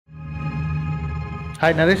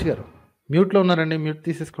Hi Naresh గారు, మ్యూట్లో ఉన్నారండి, మ్యూట్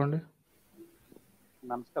తీసేసుకోండి.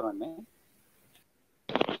 నమస్కారం అండి.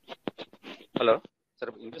 హలో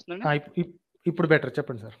సార్, వినిపిస్తుందండి? ఇప్పుడు బెటర్,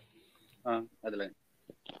 చెప్పండి సార్. అదిలే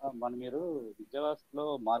మన మీరు విద్యా వ్యవస్థలో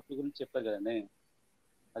మార్పుల గురించి చెప్పారు కదండి.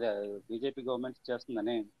 అదే బీజేపీ గవర్నమెంట్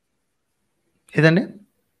చేస్తుందని. ఏదండి?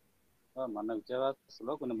 మన విద్యా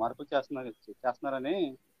వ్యవస్థలో కొన్ని మార్పులు చేస్తున్నారని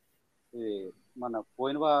ఇది మన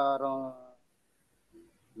పోయిన వారం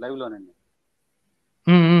లైవ్లోనండి.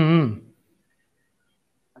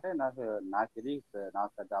 అంటే నాకు తెలియదు,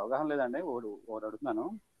 నాకు పెద్ద అవగాహన లేదండి. ఒకటి అడుగుతున్నాను.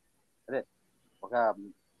 అదే ఒక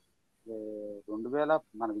 2000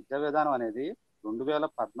 మన విద్యా విధానం అనేది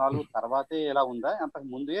 2014 తర్వాతే ఇలా ఉందా, అంతకు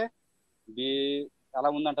ముందే ఎలా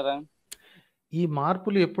ఉందంటారా? ఈ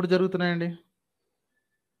మార్పులు ఎప్పుడు జరుగుతున్నాయండి?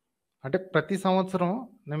 అంటే ప్రతి సంవత్సరం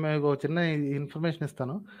నేను మీకు ఒక చిన్న ఇన్ఫర్మేషన్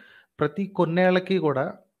ఇస్తాను. ప్రతి కొన్నేళ్లకి కూడా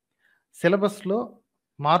సిలబస్లో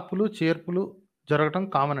మార్పులు చేర్పులు జరగటం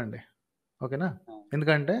కామన్ అండి. ఓకేనా?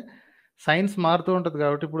 ఎందుకంటే సైన్స్ మారుతూ ఉంటుంది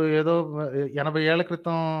కాబట్టి. ఇప్పుడు ఏదో 80 ఏళ్ల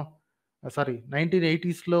క్రితం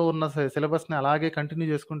 1980స్లో ఉన్న సిలబస్ని అలాగే కంటిన్యూ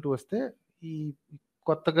చేసుకుంటూ వస్తే ఈ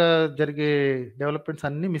కొత్తగా జరిగే డెవలప్మెంట్స్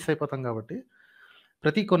అన్నీ మిస్ అయిపోతాం కాబట్టి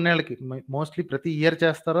ప్రతి కొన్నేళ్ళకి, మోస్ట్లీ ప్రతి ఇయర్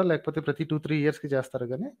చేస్తారో లేకపోతే ప్రతి 2-3 ఇయర్స్కి చేస్తారు.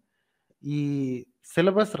 కానీ ఈ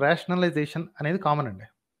సిలబస్ రేషనలైజేషన్ అనేది కామన్ అండి.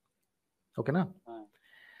 ఓకేనా?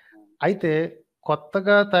 అయితే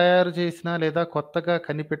కొత్తగా తయారు చేసిన లేదా కొత్తగా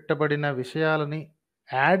కనిపెట్టబడిన విషయాలని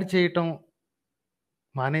యాడ్ చేయటం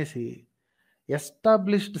మానేసి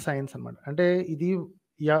ఎస్టాబ్లిష్డ్ సైన్స్ అన్నమాట. అంటే ఇది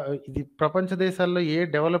ప్రపంచ దేశాల్లో ఏ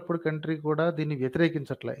డెవలప్డ్ కంట్రీ కూడా దీన్ని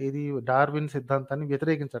వ్యతిరేకించట్లే. ఇది డార్విన్ సిద్ధాంతాన్ని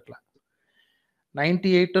వ్యతిరేకించట్లే.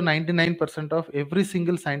 98 to 99% of every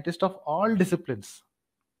single scientist of all disciplines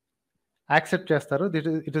accept చేస్తారు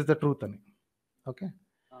ఇట్ ఈస్ ద ట్రూత్ అని. ఓకే,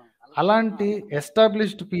 అలాంటి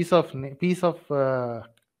established piece of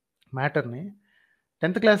మ్యాటర్ని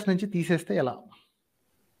 10th class నుంచి తీసేస్తే ఎలా?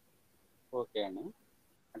 ఓకే అండి,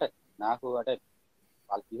 అంటే నాకు అంటే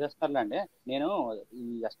వాళ్ళు తీసేస్తారులేండి. నేను ఈ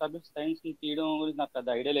ఎస్టాబ్లిష్ సైన్స్ తీయడం గురించి నాకు పెద్ద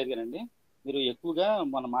ఐడియా లేదు కానండి. మీరు ఎక్కువగా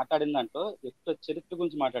మనం మాట్లాడిన దాంట్లో ఎక్కువ చరిత్ర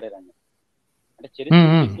గురించి మాట్లాడారండి. అంటే చరిత్ర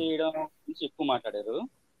తీసేయడం గురించి ఎక్కువ మాట్లాడారు.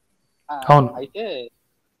 అయితే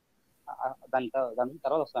దాని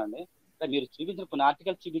తర్వాత వస్తానండి. అంటే మీరు చూపించిన కొన్ని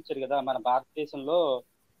ఆర్టికల్స్ చూపించారు కదా, మన భారతదేశంలో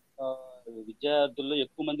విద్యార్థుల్లో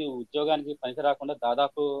ఎక్కువ మంది ఉద్యోగానికి పనికి రాకుండా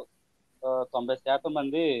దాదాపు 90%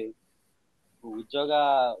 మంది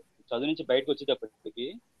చదువు నుంచి బయటకు వచ్చేటప్పటికి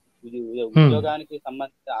ఉద్యోగానికి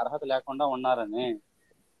సంబంధించిన అర్హత లేకుండా ఉన్నారని.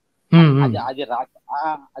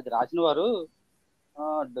 అది రాసిన వారు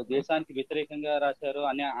దేశానికి వ్యతిరేకంగా రాశారు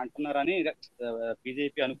అని అంటున్నారని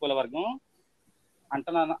బీజేపీ అనుకూల వర్గం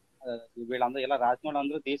అంటున్నాను. వీళ్ళందరూ ఇలా రాసిన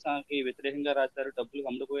వాళ్ళందరూ దేశానికి వ్యతిరేకంగా రాశారు, డబ్బులు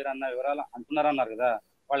అమ్ముడుపోయారు అన్న వివరాలు అంటున్నారన్నారు కదా.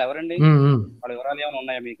 వాళ్ళు ఎవరండి? వాళ్ళ వివరాలు ఏమైనా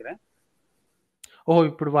ఉన్నాయా మీ దగ్గర?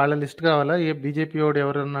 ఇప్పుడు వాళ్ళ లిస్ట్ కావాలా? ఏ బీజేపీ వాడు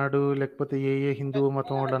ఎవరన్నాడు, లేకపోతే ఏ హిందూ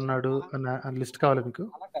మతం వాడు అన్నాడు అన్న లిస్ట్ కావాలా మీకు?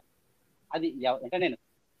 అది అంటే నేను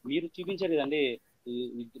మీరు చూపించారు కదండి,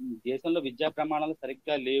 దేశంలో విద్యా ప్రమాణాలు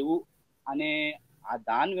సరిగ్గా లేవు అనే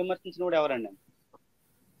దాన్ని విమర్శించిన వాడు ఎవరండి?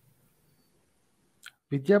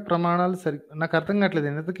 విద్యా ప్రమాణాలు నాకు అర్థం కావట్లేదు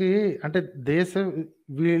ఎందుకు. అంటే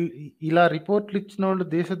ఇలా రిపోర్ట్లు ఇచ్చిన వాళ్ళు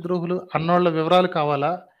దేశద్రోహులు అన్నోళ్ళ వివరాలు కావాలా,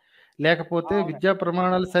 లేకపోతే విద్యా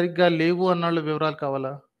ప్రమాణాలు సరిగ్గా లేవు అన్నోళ్ళ వివరాలు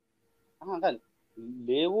కావాలా?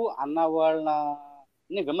 లేవు అన్న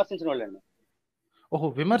వాళ్ళని విమర్శించిన వాళ్ళండి.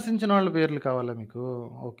 విమర్శించిన వాళ్ళ పేర్లు కావాలా మీకు?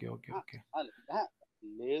 Okay okay okay.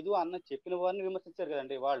 లేదు అన్న చెప్పిన వారిని విమర్శించారు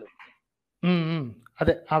కదండి వాళ్ళు.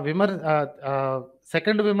 అదే ఆ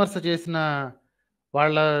సెకండ్ విమర్శ చేసిన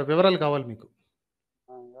వాళ్ళ వివరాలు కావాలి మీకు.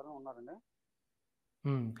 ఎవరైనా ఉన్నారండి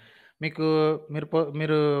మీకు?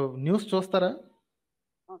 మీరు న్యూస్ చూస్తారా?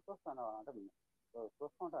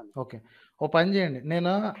 ఓకే, ఓ పని చేయండి.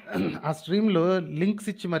 నేను ఆ స్ట్రీమ్లో లింక్స్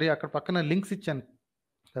ఇచ్చి మరి అక్కడ పక్కన లింక్స్ ఇచ్చాను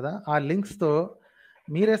కదా, ఆ లింక్స్తో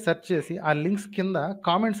మీరే సెర్చ్ చేసి ఆ లింక్స్ కింద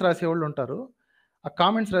కామెంట్స్ రాసేవాళ్ళు ఉంటారు. ఆ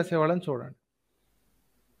కామెంట్స్ రాసేవాళ్ళని చూడండి.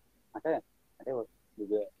 అంటే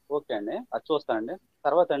ఓకే అండి, అది చూస్తానండి.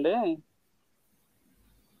 తర్వాత అండి,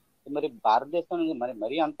 మరి భారతదేశం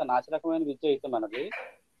మరీ అంత నాశరకమైన విద్య అయితే మనది.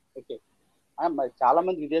 ఓకే, మరి చాలా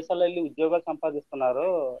మంది విదేశాల్లో వెళ్ళి ఉద్యోగాలు సంపాదిస్తున్నారు.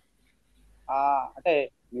 అంటే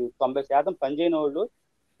 90% పనిచేయని వాళ్ళు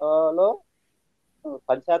లో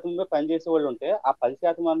 10% పనిచేసే వాళ్ళు ఉంటే ఆ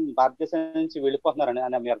 10% భారతదేశం నుంచి వెళ్ళిపోతున్నారని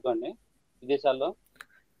అని మీ అర్థం అండి విదేశాల్లో.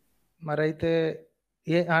 మరైతే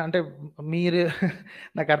అంటే మీరు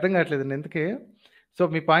నాకు అర్థం కావట్లేదండి ఎందుకే. సో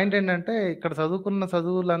మీ పాయింట్ ఏంటంటే ఇక్కడ చదువుకున్న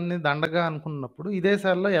చదువులన్నీ దండగా అనుకున్నప్పుడు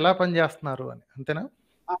విదేశాల్లో ఎలా పనిచేస్తున్నారు అని, అంతేనా?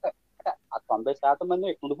 అంటే ఆ 90% మంది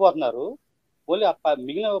ఉండిపోతున్నారు. ఓన్లీ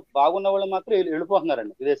మిగిలిన బాగున్న వాళ్ళు మాత్రం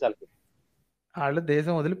వెళ్ళిపోతున్నారండి విదేశాలకి. వాళ్ళు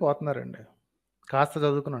దేశం వదిలిపోతున్నారండి. కాస్త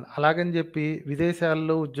చదువుకున్నాడు. అలాగని చెప్పి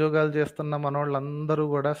విదేశాల్లో ఉద్యోగాలు చేస్తున్న మనోళ్ళందరూ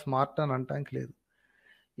కూడా స్మార్ట్ అని అనటానికి లేదు.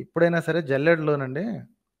 ఎప్పుడైనా సరే జల్లెడలోనండి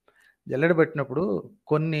జల్లెడ పెట్టినప్పుడు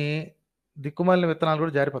కొన్ని దిక్కుమాలిన విత్తనాలు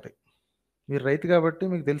కూడా జారిపోతాయి. మీరు రైతు కాబట్టి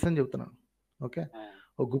మీకు తెలుసని చెప్తున్నాను. ఓకే. ఆ,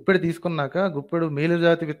 ఒక గుప్పెడు తీసుకున్నాక గుప్పెడు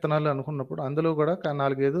మేలుజాతి విత్తనాలు అనుకున్నప్పుడు అందులో కూడా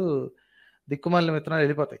 4, 5 దిక్కుమాలిన విత్తనాలు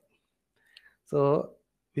వెళ్ళిపోతాయి. సో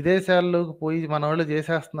విదేశాల్లోకి పోయి మనోళ్ళు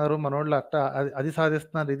చేసేస్తున్నారు, మనోళ్ళు అట్ట అది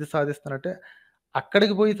సాధిస్తున్నారు, ఇది సాధిస్తున్నారంటే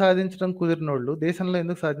అక్కడికి పోయి సాధించడం కుదిరినోళ్ళు దేశంలో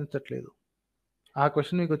ఎందుకు సాధించట్లేదు? ఆ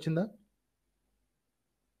క్వశ్చన్ మీకు వచ్చిందా?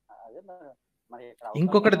 అదే మరి ఇక్కడ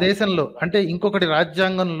ఇంకొకటి అవకాశం దేశంలో లేదు. అంటే ఇంకొకటి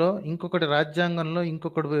రాజ్యాంగంలో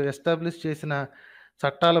ఇంకొకటి ఎస్టాబ్లిష్ చేసిన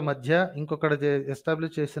చట్టాల మధ్య ఇంకొకటి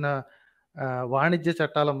ఎస్టాబ్లిష్ చేసిన వాణిజ్య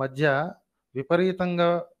చట్టాల మధ్య విపరీతంగా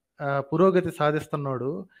పురోగతి సాధిస్తున్నాడు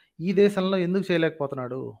ఈ దేశంలో ఎందుకు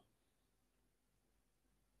చేయలేకపోతున్నాడు?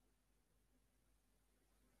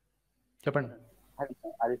 చెప్పండి. అది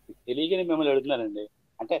అది తెలియకనే మిమ్మల్ని అడుగుతున్నానండి.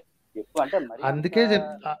 అంటే ఎక్కువ అంటే మరి అందుకే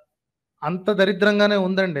అంత దరిద్రంగానే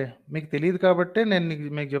ఉందండి. మీకు తెలియదు కాబట్టే నేను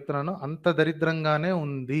మీకు చెప్తున్నాను. అంత దరిద్రంగానే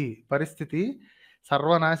ఉంది. పరిస్థితి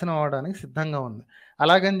సర్వనాశనం అవ్వడానికి సిద్ధంగా ఉంది.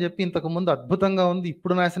 అలాగని చెప్పి ఇంతకుముందు అద్భుతంగా ఉంది,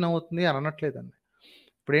 ఇప్పుడు నాశనం అవుతుంది అని అనట్లేదండి.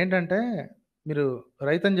 ఇప్పుడేంటంటే మీరు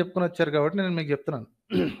రైతని చెప్పుకొని వచ్చారు కాబట్టి నేను మీకు చెప్తున్నాను.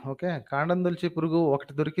 ఓకే. కాండం దొలిచే పురుగు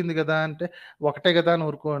ఒకటి దొరికింది కదా అంటే ఒకటే కదా అని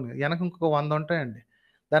ఊరుకోండి. వెనక ఇంకొక 100 ఉంటాయండి.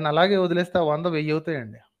 దాన్ని అలాగే వదిలేస్తే ఆ 100 1000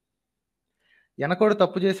 అవుతాయండి. వెనకోడు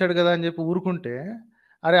తప్పు చేశాడు కదా అని చెప్పి ఊరుకుంటే,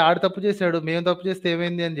 అరే ఆడు తప్పు చేశాడు, మేము తప్పు చేస్తే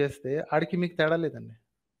ఏమైంది అని చేస్తే ఆడికి మీకు తేడా లేదండి.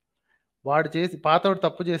 వాడు చేసి పాతోడు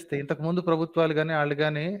తప్పు చేస్తే ఇంతకుముందు ప్రభుత్వాలు గాని, ఆళ్ళు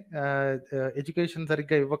గాని ఎడ్యుకేషన్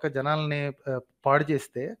సరిగ్గా ఇవ్వక జనాల్ని పాడు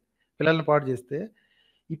చేస్తే, పిల్లల్ని పాడు చేస్తే,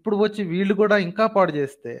 ఇప్పుడు వచ్చి వీళ్ళు కూడా ఇంకా పాడు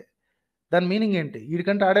చేస్తే, దాని మీనింగ్ ఏంటి?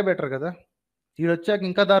 ఈడికంటే ఆడే బెటర్ కదా! ఈడొచ్చాక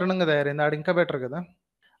ఇంకా దారుణంగా తయారైంది. ఆడు ఇంకా బెటర్ కదా!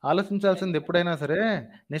 ఆలోచించాల్సింది ఎప్పుడైనా సరే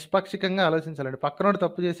నిష్పాక్షికంగా ఆలోచించాలండి. పక్కనోడు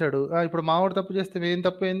తప్పు చేశాడు. ఇప్పుడు మావోడు తప్పు చేస్తే ఏం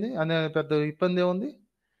తప్పయింది? అనే పెద్ద ఇబ్బందేముంది?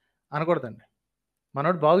 అనకూడదండి.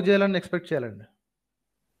 మనోడు బాగు చేయాలని ఎక్స్‌పెక్ట్ చేయాలండి.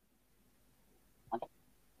 అంటే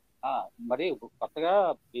మరి కొత్తగా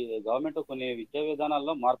ఈ గవర్నమెంట్ కొన్ని విద్యా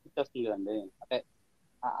విధానాల్లో మార్పు చేస్తుంది కదండి. అంటే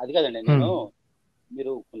అది కాదండి నేను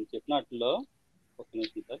మీరు కొన్ని చెప్పినట్లో ఒక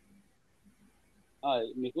నిమిషం సార్.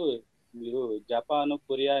 మీకు మీరు జపాన్,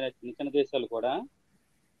 కొరియా అనే చిన్న చిన్న దేశాలు కూడా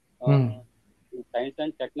సైన్స్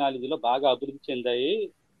అండ్ టెక్నాలజీలో బాగా అభివృద్ధి చెందాయి.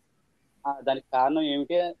 దానికి కారణం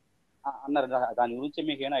ఏమిటి అన్నారు. దాని గురించి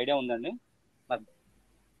మీకు ఏమైనా ఐడియా ఉందండి? మరి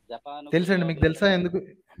జపాన్, తెలుసండి. మీకు కొరియాలో తెలుసా ఎందుకు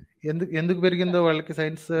ఎందుకు ఎందుకు పెరిగిందో వాళ్ళకి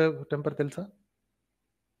సైన్స్ టెంపర్ తెలుసా?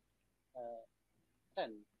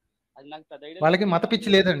 అది నాకు పెద్ద ఐడియా వాళ్ళకి లేదండి. మత పిచ్చి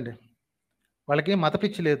లేదండి. వాళ్ళకి మత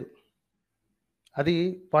పిచ్చి లేదు. అది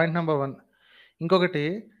పాయింట్ నంబర్ 1. ఇంకొకటి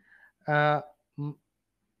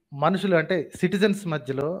మనుషులు అంటే సిటిజన్స్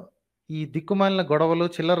మధ్యలో ఈ దిక్కుమాలిన గొడవలు,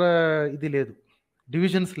 చిల్లర ఇది లేదు.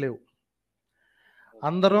 డివిజన్స్ లేవు.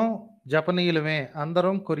 అందరం జపనీయులమే,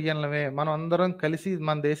 అందరం కొరియన్లమే, మనం అందరం కలిసి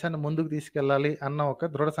మన దేశాన్ని ముందుకు తీసుకెళ్ళాలి అన్న ఒక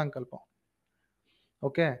దృఢ సంకల్పం.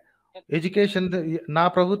 ఓకే. ఎడ్యుకేషన్ నా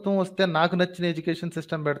ప్రభుత్వం వస్తే నాకు నచ్చిన ఎడ్యుకేషన్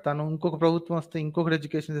సిస్టమ్ పెడతాను, ఇంకొక ప్రభుత్వం వస్తే ఇంకొకటి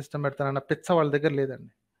ఎడ్యుకేషన్ సిస్టమ్ పెడతాను అన్న పిచ్చ వాళ్ళ దగ్గర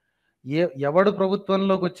లేదండి. ఎవడు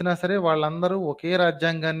ప్రభుత్వంలోకి వచ్చినా సరే వాళ్ళందరూ ఒకే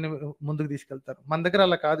రాజ్యాంగాన్ని ముందుకు తీసుకెళ్తారు. మన దగ్గర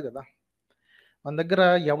అలా కాదు కదా! మన దగ్గర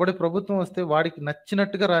ఎవడి ప్రభుత్వం వస్తే వాడికి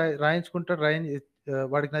నచ్చినట్టుగా రాయించుకుంటాడు,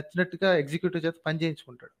 వాడికి నచ్చినట్టుగా ఎగ్జిక్యూటివ్ చేత పని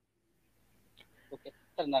చేయించుకుంటాడు. Okay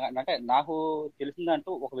sir. అంటే నాకు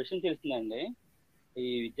తెలిసిందంటూ ఒక విషయం తెలిసిందండి. ఈ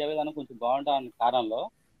విద్యా విధానం కొంచెం బాగుండడానికి కారణంలో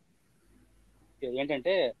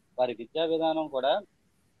ఏంటంటే వారి విద్యా విధానం కూడా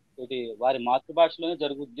వారి మాతృభాషలోనే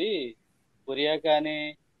జరుగుద్ది. కొరియా కానీ,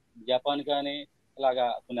 జపాన్ కానీ ఇలాగా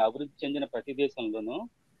కొన్ని అభివృద్ధి చెందిన ప్రతి దేశంలోనూ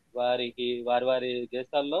వారికి వారి వారి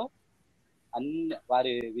దేశాల్లో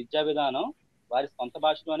వారి విద్యా విధానం వారి సొంత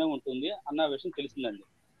భాషలోనే ఉంటుంది అన్న విషయం తెలిసిందండి.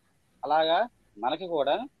 అలాగా మనకి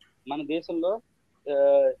కూడా మన దేశంలో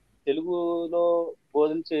తెలుగులో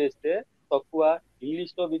బోధన చేస్తే తక్కువ,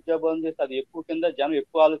 ఇంగ్లీష్లో విద్యా బోధన చేస్తే అది ఎక్కువ కింద జనం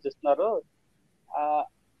ఎక్కువ ఆలోచిస్తున్నారు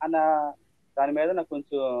అన్న దాని మీద నాకు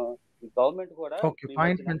కొంచెం గవర్నమెంట్ కూడా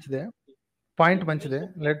పాయింట్ మంచిదే.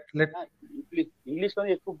 ఇంగ్లీష్ లోనే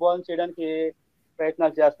ఎక్కువ బోధన చేయడానికి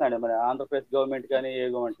ప్రయత్నాలు చేస్తున్నాడు మన ఆంధ్రప్రదేశ్ గవర్నమెంట్ కానీ ఏ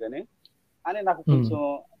గవర్నమెంట్ కానీ అని నాకు కొంచెం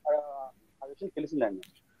ఆ విషయం తెలిసిందండి.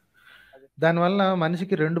 దానివల్ల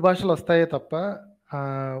మనిషికి 2 భాషలు వస్తాయే తప్ప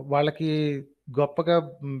వాళ్ళకి గొప్పగా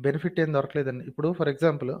బెనిఫిట్ ఏం దొరకలేదండి. ఇప్పుడు ఫర్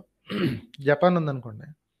ఎగ్జాంపుల్ జపాన్ ఉందనుకోండి,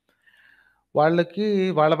 వాళ్ళకి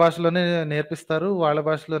వాళ్ళ భాషలోనే నేర్పిస్తారు, వాళ్ళ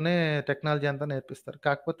భాషలోనే టెక్నాలజీ అంతా నేర్పిస్తారు.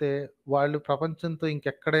 కాకపోతే వాళ్ళు ప్రపంచంతో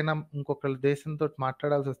ఇంకెక్కడైనా ఇంకొకళ్ళ దేశంతో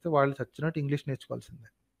మాట్లాడాల్సి వస్తే వాళ్ళు చచ్చినట్టు ఇంగ్లీష్ నేర్చుకోవాల్సిందే.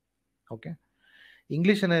 ఓకే.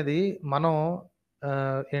 ఇంగ్లీష్ అనేది మనం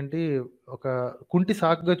ఏంటి ఒక కుంటి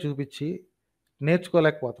సాకుగా చూపించి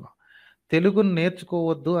నేర్చుకోలేకపోతున్నాం. తెలుగుని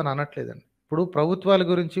నేర్చుకోవద్దు అని అనట్లేదండి. ఇప్పుడు ప్రభుత్వాల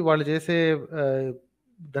గురించి వాళ్ళు చేసే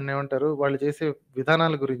దాన్నేమంటారు? వాళ్ళు చేసే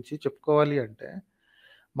విధానాల గురించి చెప్పుకోవాలి అంటే,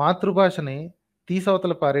 మాతృభాషని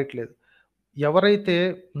తీసవతల పారేయట్లేదు. ఎవరైతే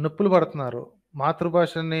నొప్పులు పడుతున్నారో,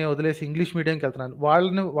 మాతృభాషని వదిలేసి ఇంగ్లీష్ మీడియంకెళ్తున్నారు,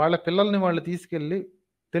 వాళ్ళ పిల్లల్ని వాళ్ళు తీసుకెళ్ళి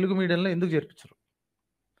తెలుగు మీడియంలో ఎందుకు చేర్పించరు?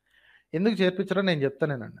 ఎందుకు చేర్పించరో నేను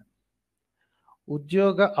చెప్తానేనండి.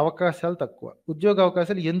 ఉద్యోగ అవకాశాలు తక్కువ. ఉద్యోగ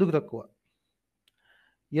అవకాశాలు ఎందుకు తక్కువ?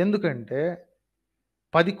 ఎందుకంటే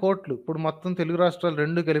 10,00,00,000 ఇప్పుడు మొత్తం తెలుగు రాష్ట్రాలు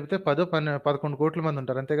 2 కలిపితే 11,00,00,000 మంది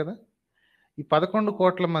ఉంటారు. అంతే కదా! ఈ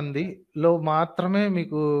 11,00,00,000 మందిలో మాత్రమే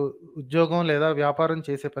మీకు ఉద్యోగం లేదా వ్యాపారం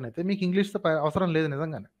చేసే పనైతే మీకు ఇంగ్లీష్‌తో అవసరం లేదు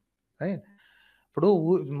నిజంగానే. రైట్. ఇప్పుడు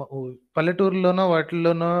పల్లెటూరులోనో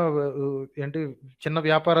వాటిల్లోనో ఏంటి చిన్న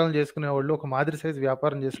వ్యాపారాలు చేసుకునేవాళ్ళు, ఒక మాదిరి సైజ్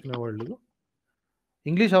వ్యాపారం చేసుకునేవాళ్ళు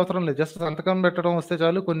ఇంగ్లీష్ అవసరం లేదు. జస్ట్ సంతకం పెట్టడం వస్తే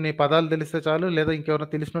చాలు, కొన్ని పదాలు తెలిస్తే చాలు, లేదా ఇంకెవరైనా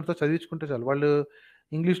తెలిసినోడితో చదివించుకుంటే చాలు. వాళ్ళు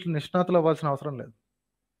ఇంగ్లీష్‌లో నిష్ణాతులు అవ్వాల్సిన అవసరం లేదు.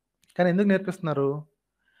 కానీ ఎందుకు నేర్పిస్తున్నారు?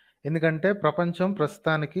 ఎందుకంటే ప్రపంచం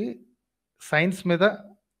ప్రస్తుతానికి సైన్స్ మీద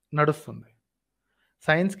నడుస్తుంది.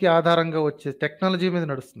 సైన్స్‌కి ఆధారంగా వచ్చే టెక్నాలజీ మీద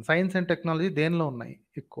నడుస్తుంది. సైన్స్ అండ్ టెక్నాలజీ దేనిలో ఉన్నాయి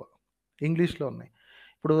ఎక్కువ? ఇంగ్లీష్‌లో ఉన్నాయి.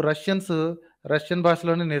 ఇప్పుడు రష్యన్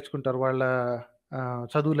భాషలోనే నేర్చుకుంటారు వాళ్ళ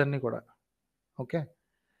చదువులన్నీ కూడా. ఓకే.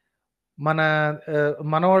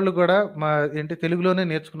 మనవాళ్ళు కూడా తెలుగులోనే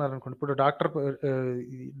నేర్చుకున్నారనుకోండి. ఇప్పుడు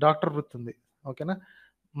డాక్టర్ వృత్తి ఉంది. ఓకేనా?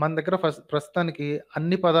 మన దగ్గర ప్రస్తుతానికి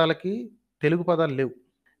అన్ని పదాలకి తెలుగు పదాలు లేవు.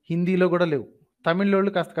 హిందీలో కూడా లేవు.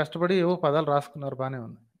 తమిళోళ్ళు కాస్త కష్టపడి ఏవో పదాలు రాసుకున్నారు, బానే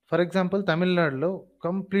ఉంది. ఫర్ ఎగ్జాంపుల్ తమిళనాడులో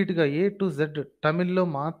కంప్లీట్‌గా ఏ టు జెడ్ తమిళ్‌లో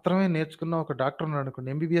మాత్రమే నేర్చుకున్న ఒక డాక్టర్ ఉన్నాడనుకోండి,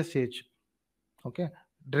 ఎంబీబీఎస్ చేయొచ్చు. Okay.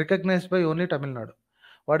 Recognised by only Tamil Nadu.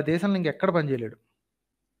 వాడు దేశంలో ఇంకెక్కడ పని చేయలేడు.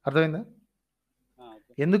 అర్థమైందా?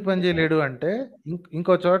 ఎందుకు పని చేయలేడు అంటే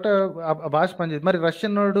ఇంకో చోట ఆ భాష పనిచేయదు. మరి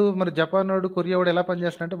రష్యనోడు, మరి జపానోడు, కొరియావాడు ఎలా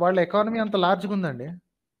పనిచేస్తారంటే వాళ్ళ ఎకానమీ అంత లార్జ్‌గా ఉందండి.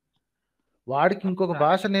 వాడికి ఇంకొక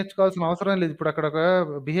భాష నేర్చుకోవాల్సిన అవసరం లేదు. ఇప్పుడు అక్కడ ఒక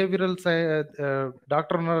బిహేవియరల్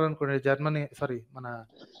డాక్టర్ ఉన్నారనుకోండి, మన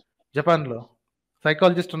జపాన్‌లో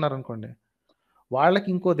సైకాలజిస్ట్ ఉన్నారనుకోండి. వాళ్ళకి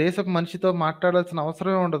ఇంకో దేశపు మనిషితో మాట్లాడాల్సిన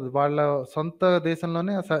అవసరమే ఉండదు. వాళ్ళ సొంత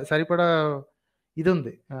దేశంలోనే సరిపడా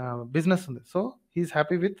ఇదుంది. బిజినెస్ ఉంది. So, he is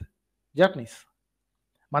happy with Japanese.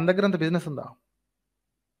 మన దగ్గర అంత బిజినెస్ ఉందా?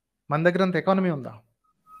 మన దగ్గర అంత ఎకానమీ ఉందా?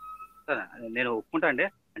 నేను ఒప్పుకుంటా అండి.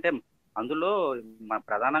 అంటే అందులో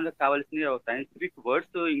ప్రధానంగా కావాల్సిన సైంటిఫిక్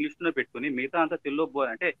వర్డ్స్ ఇంగ్లీష్‌లోనే పెట్టుకొని మిగతా అంతా తెలుగులో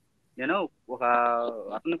అంటే నేను ఒక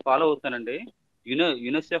అతన్ని ఫాలో అవుతానండి.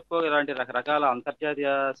 యునిసెఫ్ ఇలాంటి రకరకాల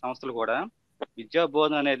అంతర్జాతీయ సంస్థలు కూడా విద్యా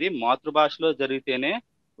బోధన అనేది మాతృభాషలో జరిగితేనే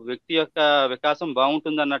వ్యక్తి యొక్క వికాసం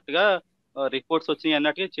బాగుంటుంది అన్నట్టుగా రిపోర్ట్స్ వచ్చినాయి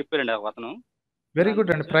అన్నట్టుగా చెప్పారండి అతను. వెరీ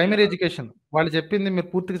గుడ్ అండి. ప్రైమరీ ఎడ్యుకేషన్ వాళ్ళు చెప్పింది మీరు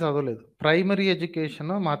పూర్తిగా చదవలేదు. ప్రైమరీ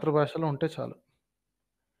ఎడ్యుకేషన్ మాతృభాషలో ఉంటే చాలు.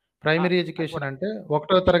 ప్రైమరీ ఎడ్యుకేషన్ అంటే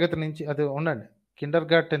 1వ తరగతి నుంచి అది ఉండండి.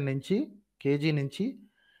 కిండర్‌గార్టెన్ నుంచి, కేజీ నుంచి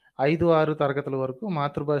 5, 6 తరగతుల వరకు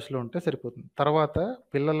మాతృభాషలో ఉంటే సరిపోతుంది. తర్వాత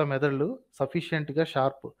పిల్లల మెదళ్ళు సఫిషియెంట్‌గా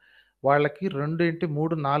షార్ప్. వాళ్ళకి 2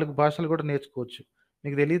 3, 4 భాషలు కూడా నేర్చుకోవచ్చు.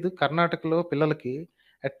 మీకు తెలీదు, కర్ణాటకలో పిల్లలకి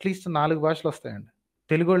అట్‌లీస్ట్ 4 భాషలు వస్తాయండి.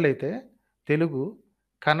 తెలుగోళ్ళైతే తెలుగు,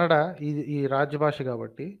 కన్నడ ఈ రాజ్య భాష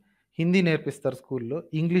కాబట్టి హిందీ నేర్పిస్తారు స్కూల్‌లో,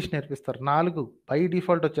 ఇంగ్లీష్ నేర్పిస్తారు. 4 బై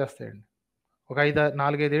డిఫాల్ట్ వచ్చేస్తాయండి. ఒక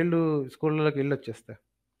 4, 5 ఏళ్ళు స్కూళ్ళలోకి వెళ్ళొచ్చేస్తాయి.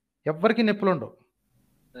 ఎవ్వరికీ నొప్పులుండవు.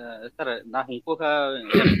 సార్ నాకు ఇంకొక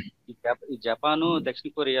ఈ జపాను, దక్షిణ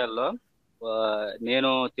కొరియాలో నేను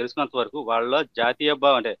తెలిసినంత వరకు వాళ్ళ జాతీయ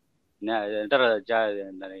భావం అంటే అంటారు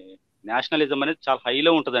నేషనలిజం అనేది చాలా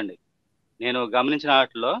హైలో ఉంటుందండి. నేను గమనించిన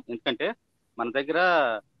వాటిలో. ఎందుకంటే మన దగ్గర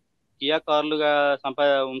కియా కార్లుగా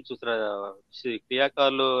చూసారా, కియా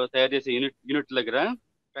కార్లు తయారు చేసే యూనిట్ దగ్గర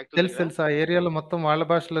తెలుసు. ఆ ఏరియాలో మొత్తం వాళ్ళ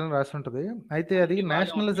భాషలోనే రాసి ఉంటది. అయితే అది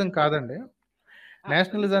నేషనలిజం కాదండి.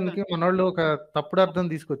 నేషనలిజానికి మనోళ్ళు ఒక తప్పుడు అర్థం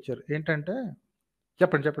తీసుకొచ్చారు. ఏంటంటే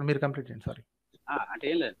చెప్పండి. మీరు కంప్లీట్ చేయండి. సారీ. అంటే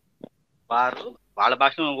ఏం లేదు, వారు వాళ్ళ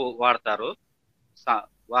భాషను వాడతారు.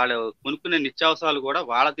 వాళ్ళు కొనుక్కునే నిత్యావసరాలు కూడా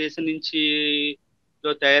వాళ్ళ దేశం నుంచి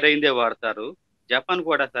తయారైందే వాడతారు. జపాన్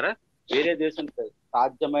కూడా సరే వేరే దేశం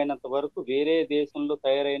సాధ్యమైనంత వరకు వేరే దేశంలో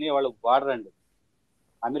తయారైన వాళ్ళు వాడరండి.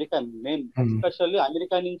 అమెరికా మెయిన్ ఎస్పెషల్లీ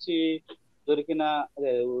అమెరికా నుంచి దొరికిన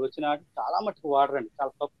వచ్చిన చాలా మటుకు వాడరండి,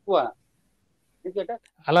 చాలా తక్కువ. ఎందుకంటే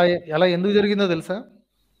అలా ఎందుకు జరిగిందో తెలుసా?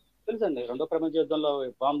 తెలుసండి, 2వ ప్రపంచ యుద్ధంలో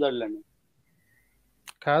బాంబు దాడులండి.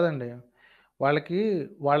 కాదండి, వాళ్ళకి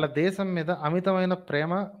వాళ్ళ దేశం మీద అమితమైన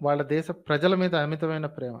ప్రేమ, వాళ్ళ దేశ ప్రజల మీద అమితమైన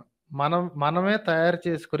ప్రేమ. మనమే తయారు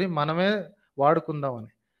చేసుకుని మనమే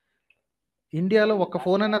వాడుకుందామని. ఇండియాలో ఒక్క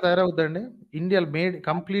ఫోన్ అయినా తయారవుద్దండి? India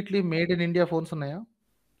completely made in India phones ఉన్నాయా?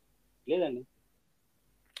 లేదండి.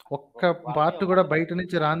 ఒక్క పార్ట్ కూడా బయట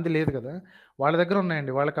నుంచి రాంది లేదు కదా. వాళ్ళ దగ్గర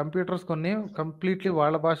ఉన్నాయండి. వాళ్ళ కంప్యూటర్స్ కొన్ని కంప్లీట్లీ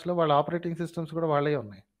వాళ్ళ భాషలో, వాళ్ళ ఆపరేటింగ్ సిస్టమ్స్ కూడా వాళ్ళే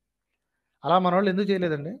ఉన్నాయి. అలా మనోళ్ళు ఎందుకు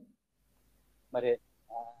చేయలేదండి? మరి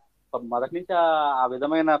మొదటి నుంచి ఆ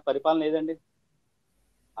విధమైన పరిపాలన ఏదండి?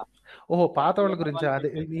 ఓహో! పాత వాళ్ళ మనకున్న గురించా? భావాన్ని అదే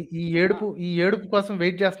చెప్పి ఈ ఏడుపు కోసం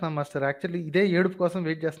వెయిట్ చేస్తున్నాం మాస్టర్. యాక్చువల్లీ ఇదే ఏడుపు కోసం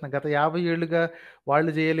వెయిట్ చేస్తున్నాం. గత 50 ఏళ్లుగా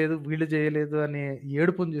వాళ్ళు చేయలేదు, వీళ్ళు చేయలేదు అనే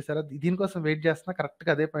ఏడుపుని చూసారా? దీనికోసం వెయిట్ చేస్తున్నా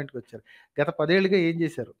కరెక్ట్‌గా అదే పాయింట్‌కొచ్చారు. గత 10 ఏళ్లుగా ఏం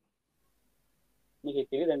చేశారు? మీకు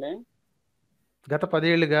తెలియదండి. గత 10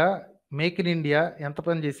 ఏళ్లుగా మేక్ ఇన్ ఇండియా ఎంత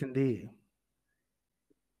పని చేసింది?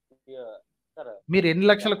 సార్ మీరు ఎన్ని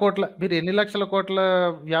లక్షల కోట్ల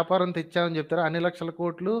వ్యాపారం తెచ్చామని చెప్తారో అన్ని లక్షల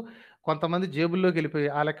కోట్లు కొంతమంది జేబుల్లోకి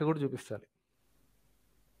వెళ్ళిపోయాయి. ఆ లెక్క కూడా చూపిస్తాలి.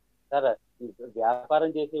 సార్ వ్యాపారం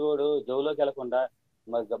చేసేవాడు జోబులోకి వెళ్లకుండా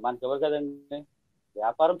మనకి ఎవరు కదండి.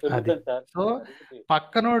 వ్యాపారం అది. పెరుగుతుంది సార్. సో, పెరుగుతుంది.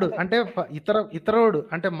 పక్కనోడు అంటే అంటే ఇతరోడు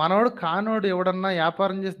అంటే మనోడు కానోడు ఎవడన్నా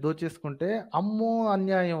వ్యాపారం చేసి దోచేసుకుంటే, అమ్మో!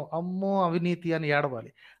 అన్యాయం, అమ్మో! అవినీతి అని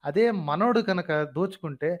ఏడవాలి. అదే మనోడు కనుక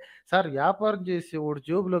దోచుకుంటే, సార్ వ్యాపారం చేసేవాడు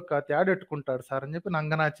జేబులోకి కాతే ఆడెట్టుకుంటాడు సార్ అని చెప్పి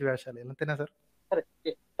నంగనాచి వేషాలు. అంతేనా సార్? సార్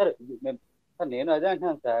సార్ నేను అదే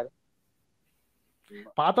అంటున్నాను సార్.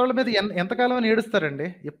 పాతోళ్ళ మీద మీరు ఎంతకాలం అని ఏడుస్తారండి?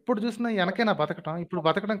 ఎప్పుడు చూసినా సార్ ఎనకేనా బతకటం? ఇప్పుడు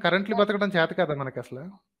బతకడం కరెంట్‌లీ సార్ బతకడం చేత కాదా మనకసల?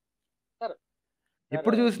 సార్ సార్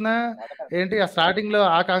ఎప్పుడు చూసినా బతక- ఏంటి ఆ స్టార్టింగ్‌లో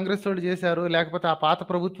ఆ కాంగ్రెసోళ్ళు చేశారు, లేకపోతే ఆ పాత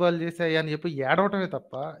ప్రభుత్వాలు చేశాయి అని చెప్పి ఏడవటమే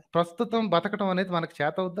తప్ప, ప్రస్తుతం బతకటం అనేది మనకు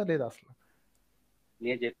చేతవుద్దా లేదా అసల?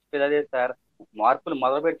 నేను చెప్పేది అదే సార్. మార్పులు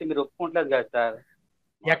మొదలు పెడితే మీరు ఒప్పుకోవట్లేదు కదా సార్.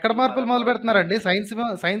 ఎక్కడ మార్పులు మార్పులు మొదలు మొదలుపెడుతున్నారండి?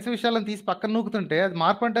 సైన్స్ విషయాలను తీసి పక్కన నూకుతుంటే అది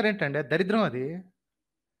మార్పు అంటారేంటండి? అది దరిద్రం అది.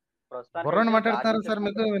 బుర్రని ప్రస్తుతానికైతే మాట్లాడుతున్నారు డార్విన్ సార్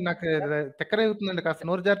సిద్ధాంతం మీకు. నాకు తిక్కరేగుతుందండి. కాస్త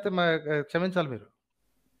నోరు జారితే క్షమించాలి మీరు.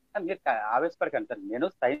 మీరు ఆవేశపడకండి సార్. నేను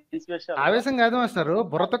సైన్స్ విషయాల్లో ఆవేశం కాదు మాస్టారు.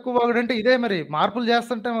 బుర్ర తక్కువ వాగుడంటే ఇదే మరి. మార్పులు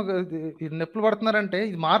చేస్తుంటే ఈ నొప్పులు పడుతున్నారంటే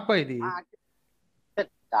ఇది మార్పా ఇది? ఆ, అంటే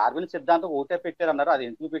డార్విన్ సిద్ధాంతం ఒకటే పెట్టారన్నారు. అది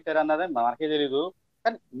ఎందుకు పెట్టారన్నది మనకే తెలీదు.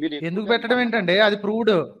 కానీ మీరు ఎందుకు ఎక్కువగా పెట్టడం ఏంటండి? మందకొడిగా అది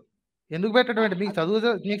ప్రూవ్డ్. ఎందుకు పెట్టడం ఏంటి? మీకు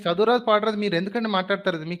చదువు రాదు, పాడు రాదు. మీరు ఎందుకండి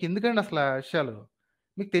మాట్లాడతారు ఇది? మీకు ఎందుకండి అసల విషయాలు?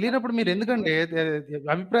 మీకు తెలియనప్పుడు మీరు మీరు ఎందుకండి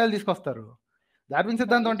అభిప్రాయాలు తీసుకొస్తారు? డార్విన్ సార్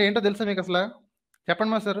సిద్ధాంతం అంటే ఏంటో తెలుసా మీకు అసల?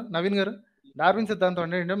 చెప్పండి మాస్టర్ నవీన్ గారు. డార్విన్ సిద్ధాంతం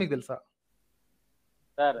అంటే ఏంటో మీకు తెలుసా?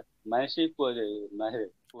 సార్ మనిషి కోతి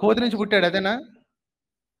నుంచి మనిషి పుట్టాడు అదేనా?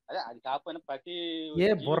 అదే అది కాకపోయినా ప్రతి ఏ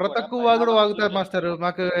జీవి బుర్ర కూడా తక్కువ వాగుడు పరిణామాన్ని వాగుతారు చూసే మాస్టారు.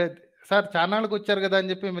 మాకు సార్ చాన్నాళ్ళకి వచ్చారు కదా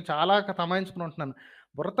అని చెప్పి మేము చాలా తమాయించుకుని ఉంటున్నాను.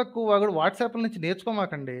 బుర్ర తక్కువ వాగుడు వాట్సాప్‌ల నుంచి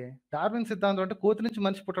నేర్చుకోమాకండి. డార్విన్ సిద్ధాంతం అంటే కోతి నుంచి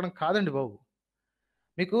మనిషి పుట్టడం కాదండి బాబు.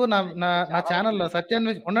 మీకు నా అంటే నా ఇప్పుడు నా చాలా ఛానెల్‌లో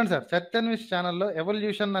మంది ఉండండి సార్. సత్యాన్వేష్ ఛానెల్‌లో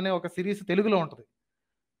ఎవల్యూషన్ అనే ఒక సీరీస్ తెలుగులో ఉంటది.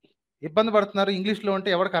 ఇబ్బంది పడుతున్నారు ఇంగ్లీష్‌లో ఉంటే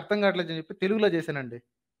ఎవడికి అర్థం కావట్లేదు అని చెప్పి తెలుగులో చేశానండి.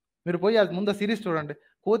 మీరు పోయి అది ముందు ఆ సీరీస్ చూడండి.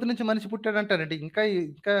 కోతి నుంచి మనిషి పుట్టాడంటారండి. ఇంకా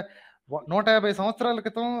 150 సంవత్సరాల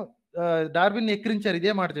క్రితం డార్విన్‌ని ఎక్కిరించారు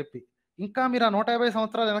ఇదే మాట చెప్పి. ఇంకా మీరు ఆ 150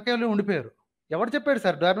 సంవత్సరాలు వెనకాలే ఉండిపోయారు. ఎవడు చెప్పాడు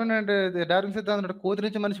సార్ డార్విన్ సిద్ధాంతం అంటే కోతి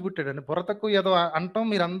నుంచి మనిషి పుట్టాడని. బుర్ర తక్కువ ఏదో అనటం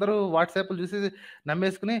మీరందరూ వాట్సాప్‌లు చూసి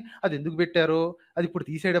నమ్మేసుకొని అది ఎందుకు పెట్టారు? అది ఇప్పుడు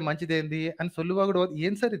తీసేయడం మంచిదేంది? అని సొల్లువాగుడు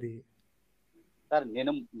ఏం సార్ ఇది? సార్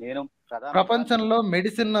నేను నేను ప్రధానంగా ప్రపంచంలో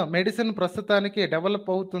మెడిసిన్ ప్రస్తుతానికి డెవలప్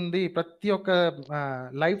అవుతుంది. ప్రతి ఒక్క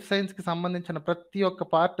లైఫ్ సైన్స్‌కి సంబంధించిన ప్రతి ఒక్క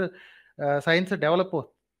పార్ట్ సైన్స్ డెవలప్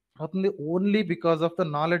అవుతుంది only because of the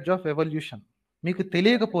knowledge of evolution. మీకు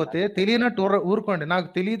తెలియకపోతే తెలియనట్టు ఊరుకోండి. నాకు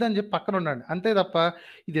తెలీదని చెప్పి పక్కన ఉండండి. అంతే తప్ప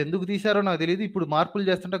ఇది ఎందుకు తీశారో నాకు తెలీదు. ఇప్పుడు మార్పులు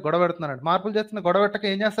చేస్తుంటే గొడవ పెడుతున్నారండి. మార్పులు చేస్తుంటే గొడవ పెట్టక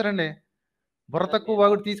ఏం చేస్తారండి? బుర్ర సార్ తక్కువ నేను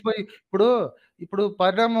వాగుడు తీసిపోయి ఇప్పుడు ఇప్పుడు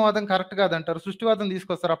పరిణామవాదం కరెక్ట్ కాదంటారు. సృష్టివాదం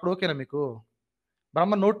తీసుకొస్తారు. అప్పుడు ఓకేనా మీకు?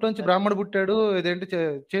 నోట్లోంచి సార్ బ్రాహ్మడు పుట్టాడు. ఇదేంటి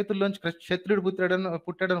చేతుల్లోంచి క్షత్రియుడు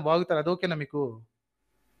పుట్టాడని వాగుతారు. అది ఓకేనా మీకు?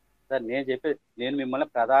 సార్ నేను చెప్పేది నేను మిమ్మల్ని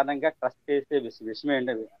ప్రధానంగా ట్రస్ట్ చేసే విషయం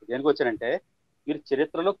ఏంటి దేనికి వచ్చానంటే మీరు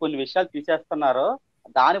చరిత్రలో కొన్ని విషయాలు తీసేస్తున్నారు.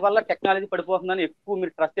 దానివల్ల టెక్నాలజీ పడిపోతుందని ఎక్కువ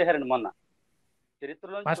మీరు ట్రస్ట్ చేశారండి మొన్న.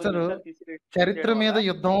 చరిత్రలో కొన్ని మాస్టరు విషయాలు చరిత్ర తీసేయడం వల్ల మీద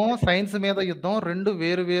యుద్ధం, సైన్స్ మీద యుద్ధం 2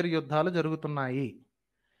 వేరు వేరు యుద్ధాలు జరుగుతున్నాయి.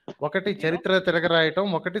 ఒకటి నేను చరిత్ర తిరగరాయటం,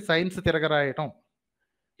 ఒకటి సైన్స్ తిరగరాయటం.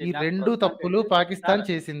 ఈ నాకు 2 ప్రస్తుతానికి తప్పులు అయితే సార్ పాకిస్తాన్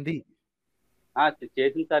చేసింది.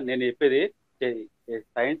 చేసింది సార్. నేను చెప్పేది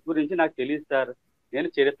సైన్స్ గురించి నాకు తెలియదు సార్. నేను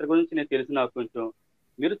చరిత్ర గురించి నేను తెలుసు నాకు కొంచెం.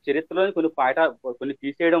 మీరు చరిత్రలోని కొన్ని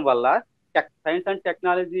తీసేయడం వల్ల సైన్స్ అండ్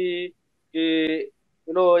టెక్నాలజీ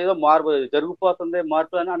ఏదో మార్పు జరిగిపోతుంది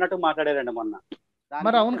మార్పు అని అన్నట్టు మాట్లాడారండి మొన్న. దాని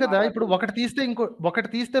మరి గురించి అవును నేను కదా! ఇప్పుడు మాట్లాడుతున్నాను. ఒకటి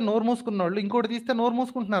తీస్తే నోరు మూసుకున్నోళ్ళు, ఇంకోటి తీస్తే నోరు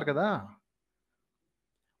మూసుకుంటున్నారు కదా!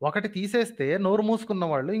 ఒకటి తీసేస్తే నోరు మూసుకున్న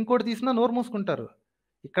వాళ్ళు, ఇంకోటి తీసినా నోరు మూసుకుంటారు.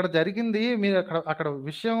 ఇక్కడ జరిగింది మీరు అక్కడ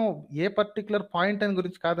విషయం ఏ పర్టిక్యులర్ పాయింట్ అని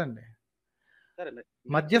గురించి కాదండి. సరే మీరు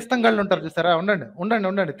చరిత్ర మధ్యస్థంగాళ్ళు గురించి ఉంటారు చూసారా?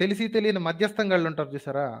 ఉండండి. తెలిసి తెలియని మధ్యస్థంగాళ్ళు ఉంటారు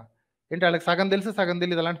చూసారా? ఏంటి ఆళ్ళకి సగం తెలుసు, సగం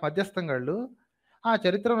తెలీదు. అలాంటి మధ్యస్థంగాళ్ళు, ఆ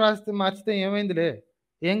చరిత్ర మార్చితే ఏమైందిలే,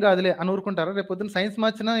 ఏం కాదులే అని ఊరుకుంటారా? రేపొద్దున సైన్స్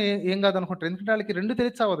మార్చినా ఏం కాదనుకుంటారు. ఎందుకంటే ఆళ్ళకి 2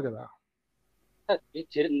 తెలిసి చావదు కదా!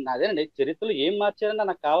 అదేనండి చరిత్రలో ఏం మార్చారని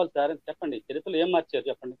నాకు కావాలి సార్ చెప్పండి. చరిత్రలో ఏం మార్చారు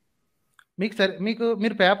చెప్పండి.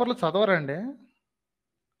 మీరు పేపర్లు చదవరండి?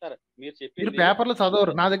 సార్ మీరు మీరు చెప్పింది పేపర్లు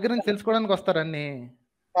చదవరు, నా దగ్గర నుంచి తెలుసుకోవడానికి వస్తారన్ని.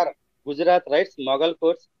 Sir Gujarat rights, Mughal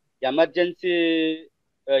forts, emergency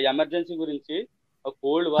emergency గురించి,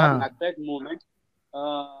 cold war, naxalite movement,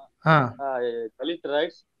 Dalit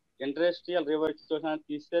rights, industrial revolution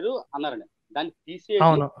తీశారు అన్నారండి. దాన్ని తీసేసి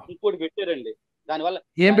అవును. ఇంకోటి పెట్టారండి. దానివల్ల ఏం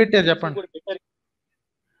దాన్ని పెట్టారు తీసి చెప్పండి? ఇంకోటి పెట్టారు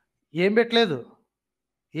ఏం పెట్టలేదు.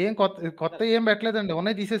 ఏం కొత్త సార్. ఏం పెట్టలేదండి,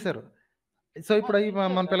 ఉన్నాయి తీసేశారు. సో ఇప్పుడు అవి మన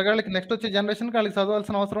తీశారు సార్. పిల్లగాళ్ళకి నెక్స్ట్ వచ్చే జనరేషన్కి వాళ్ళకి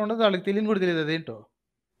చదవాల్సిన అవసరం ఉండదు, వాళ్ళకి తెలియని కూడా తెలియదు అదేంటో.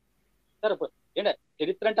 సార్ ఏంటి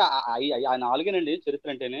చరిత్ర అంటే ఆ నాలుగేనండి చరిత్ర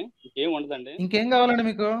అంటేనే, ఇంకేం ఉండదండి. ఇంకేం కావాలండి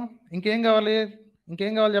మీకు? ఇంకేం కావాలి?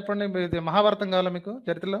 ఇంకేం కావాలి చెప్పండి? ఇది మహాభారతం కావాలా మీకు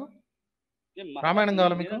చరిత్రలో? నేను రామాయణం మహాభారతం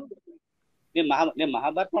కావాలా మీకు? నేను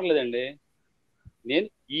మహాభారతం అనలేదండి. నేను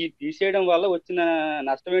ఈ తీసేయడం వల్ల వచ్చిన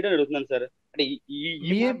నష్టం ఏంటో అడుగుతున్నాను సార్. అంటే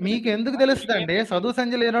మీకు ఎందుకు తెలుస్తుందండి? చదువు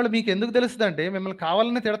సంజయ్ లేని వాళ్ళు మీకు ఎందుకు తెలుస్తుందండి? మిమ్మల్ని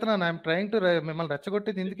కావాలని తిడుతున్నాను. ఐఎమ్ ట్రైంగ్ టు మిమ్మల్ని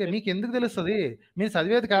రెచ్చగొట్టేది ఎందుకే? మీకు ఎందుకు తెలుస్తుంది? మీరు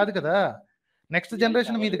చదివేది కాదు కదా, నెక్స్ట్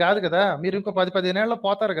జనరేషన్ మీది కాదు కదా, మీరు ఇంకో 10-15 ఏళ్ళలో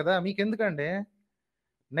పోతారు కదా, మీకు ఎందుకండి?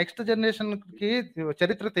 నెక్స్ట్ జనరేషన్కి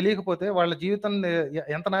చరిత్ర తెలియకపోతే వాళ్ళ జీవితం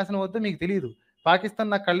ఎంత నాశనం అవుతుందో మీకు తెలియదు.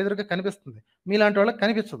 పాకిస్తాన్ నాకు కళ్ళెదురుగా కనిపిస్తుంది, మీలాంటి వాళ్ళకి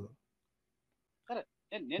కనిపించదు.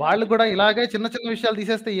 వాళ్ళు కూడా ఇలాగే చిన్న చిన్న విషయాలు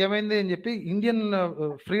తీసేస్తే ఏమైంది అని చెప్పి ఇండియన్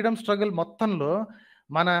ఫ్రీడమ్ స్ట్రగుల్ మొత్తంలో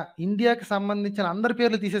మన ఇండియాకి సంబంధించిన అందరి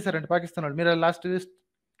పేర్లు తీసేశారండి పాకిస్తాన్ వాళ్ళు. మీరు లాస్ట్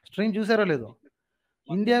స్ట్రీమ్ చూసారో లేదో?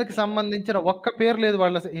 ఇండియాకి సంబంధించిన ఒక్క పేరు లేదు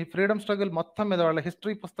వాళ్ళ ఈ ఫ్రీడమ్ స్ట్రగుల్ మొత్తం మీద, వాళ్ళ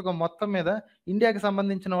హిస్టరీ పుస్తకం మొత్తం మీద ఇండియాకి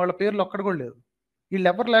సంబంధించిన వాళ్ళ పేర్లు ఒక్కటి కూడా లేదు. వీళ్ళు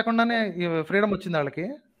ఎవరు లేకుండానే ఫ్రీడమ్ వచ్చింది వాళ్ళకి.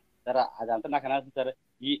 అదంతా నాకు అనవసరం సార్.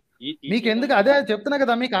 మీకు ఎందుకు? అదే చెప్తున్నా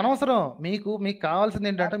కదా, మీకు అనవసరం. మీకు కావాల్సింది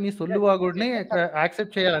ఏంటంటే మీ సొల్లువాగుడిని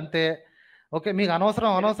యాక్సెప్ట్ చేయాలి అంతే. ఓకే, మీకు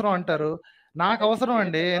అనవసరం అంటారు. నాకు అవసరం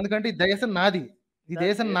అండి, ఎందుకంటే ఈ దేశం నాది. ఈ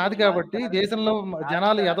దేశం నాది కాబట్టి దేశంలో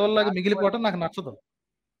జనాలు ఎదవల్లాగా మిగిలిపోవటం నాకు నచ్చదు.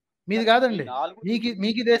 మీది కాదండి.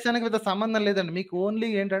 మీకు ఈ దేశానికి పెద్ద సంబంధం లేదండి. మీకు ఓన్లీ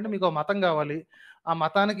ఏంటంటే మీకు ఒక మతం కావాలి, ఆ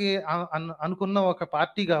మతానికి అనుకున్న ఒక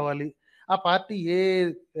పార్టీ కావాలి. ఆ పార్టీ ఏ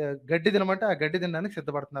గడ్డి తినమంటే ఆ గడ్డి తినడానికి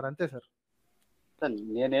సిద్ధపడుతున్నారు అంతే సార్.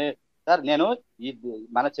 నేను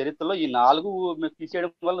మన చరిత్రలో ఈ 4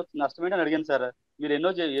 తీసేయడం వల్ల నష్టం ఏంటని అడిగాను సార్. మీరు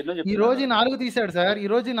ఎన్నో ఈ రోజు ఈ 4 తీశాడు సార్, ఈ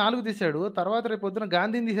రోజు ఈ 4 తీశాడు. తర్వాత రేపు పొద్దున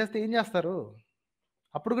గాంధీని తీసేస్తే ఏం చేస్తారు?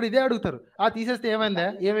 అప్పుడు కూడా ఇదే అడుగుతారు. తీసేస్తే ఏమైందా?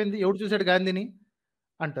 ఏమైంది? ఎవడు చూశాడు గాంధీని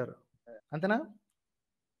అంటారు. అంతేనా?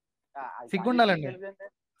 సిగ్గుండాలండి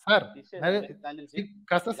సార్,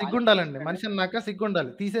 కాస్త సిగ్గుండాలండి. మనిషి అన్నాక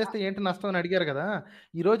సిగ్గుండాలి. తీసేస్తే ఏంటి నష్టం అని అడిగారు కదా,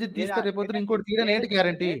 ఈ రోజు తీస్తే రేపు పొద్దున ఇంకోటి తీయడం ఏంటి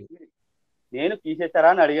గ్యారంటీ? నేను తీసేస్తారా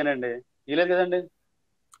అని అడిగానండి. తీయలేదు కదండి.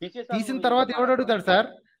 తీసిన తర్వాత ఎవడు అడుగుతాడు సార్?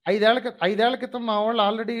 5 ఏళ్ల క్రితం మా వాళ్ళు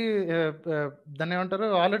ఆల్రెడీ దాన్ని ఏమంటారు,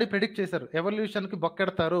 ఆల్రెడీ ప్రెడిక్ట్ చేశారు, ఎవల్యూషన్ కి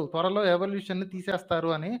బొక్కెడతారు, త్వరలో ఎవల్యూషన్ ని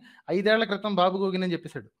తీసేస్తారు అని 5 ఏళ్ల క్రితం బాబు గోగిన్ అని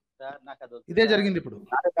చెప్పేశాడు. ఇదే జరిగింది ఇప్పుడు.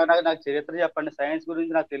 నాకు చరిత్ర చెప్పండి, సైన్స్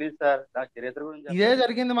గురించి నాకు తెలియదు సార్. నాకు చరిత్ర గురించి ఇదే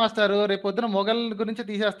జరిగింది మాస్టారు. రేపు పొద్దున మొఘల్ గురించి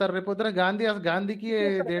తీసేస్తారు, రేపు పొద్దున గాంధీకి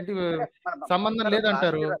ఏంటి సంబంధం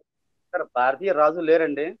లేదంటారు. భారతీయ రాజులు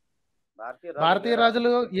లేరండి. భారతీయ రాజులు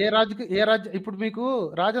ఏ రాజ్యం? ఇప్పుడు మీకు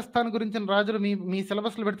రాజస్థాన్ గురించిన రాజులు మీ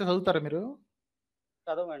సిలబస్ లో పెడితే చదువుతారా మీరు?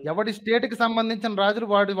 ఎవడి స్టేట్ కి సంబంధించిన రాజులు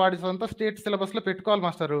వాడి సొంత స్టేట్ సిలబస్ లో పెట్టుకోవాలి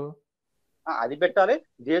మాస్టారు. అది పెట్టాలి.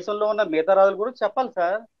 దేశంలో ఉన్న మిగతా రాజులు కూడా చెప్పాలి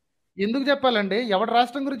సార్. ఎందుకు చెప్పాలండి? ఎవడి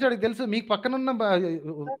రాష్ట్రం గురించి వాడికి తెలుసు. మీకు పక్కనున్న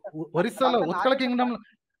ఒరిస్సాలో ఉత్కళ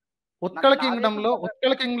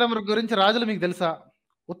కింగ్డమ్ గురించి రాజులు మీకు తెలుసా?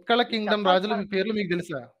 ఉత్కళ కింగ్డమ్ రాజులు మీ పేర్లు మీకు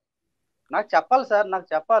తెలుసా? నాకు చెప్పాలి సార్, నాకు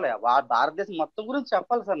చెప్పాలి. భారతదేశం మొత్తం గురించి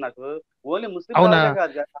చెప్పాలి సార్. నాకు ఓన్లీ ముస్లిం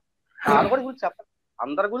కాదు కదా, గురించి చెప్పాలి,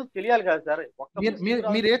 అందరి గురించి తెలియాలి కదా సార్.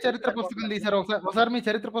 మీరు ఏ చరిత్ర పుస్తకం తీశారు? ఒకసారి మీ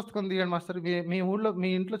చరిత్ర పుస్తకం తీయండి మాస్టర్. మీ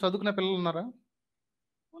ఇంట్లో చదువుకునే పిల్లలు ఉన్నారా?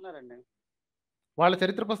 ఉన్నారండి. వాళ్ళ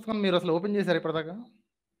చరిత్ర పుస్తకం మీరు అసలు ఓపెన్ చేశారు ఇప్పటిదాకా?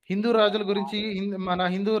 హిందూ రాజుల గురించి, మన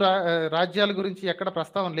హిందూ రాజ్యాల గురించి ఎక్కడ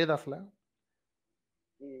ప్రస్తావన లేదు అసలు.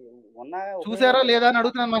 చూసారా లేదా అని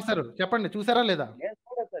అడుగుతున్నాను మాస్టర్, చెప్పండి, చూసారా లేదా?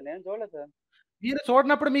 నేను చూడలేదు సార్. మీరు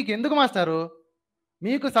చూడనప్పుడు మీకు ఎందుకు మాస్టారు?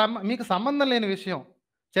 మీకు సంబంధం లేని విషయం,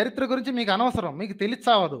 చరిత్ర గురించి మీకు అనవసరం, మీకు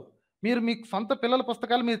తెలిసావదు. మీరు మీకు సొంత పిల్లల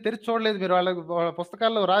పుస్తకాలు మీరు తెరిచి చూడలేదు, మీరు వాళ్ళ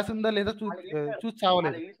పుస్తకాల్లో రాసిందా లేదా చూసి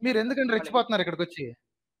చావలేదు. మీరు ఎందుకంటే రెచ్చిపోతున్నారు ఇక్కడికి వచ్చి?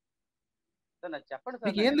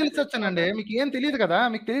 మీకు ఏం తెలిసి వచ్చానండి? మీకు ఏం తెలియదు కదా,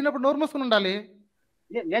 మీకు తెలియనప్పుడు నోరు మూసుకుని ఉండాలి.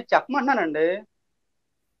 నేను చెప్పమంటున్నానండి.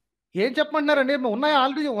 ఏం చెప్పమంటున్నారండి?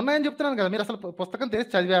 ఆల్రెడీ ఉన్నాయని చెప్తున్నాను కదా. మీరు అసలు పుస్తకం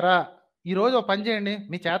తెరిచి చదివారా? ఈ రోజు ఒక పని చేయండి,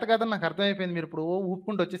 మీ చేత కాదని నాకు అర్థమైపోయింది, మీరు ఇప్పుడు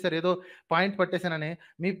ఊపుకుంటూ వచ్చేసారు ఏదో పాయింట్ పట్టేసానని.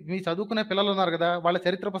 మీ చదువుకునే పిల్లలు ఉన్నారు కదా, వాళ్ళ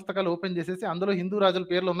చరిత్ర పుస్తకాలు ఓపెన్ చేసేసి అందులో హిందూ రాజుల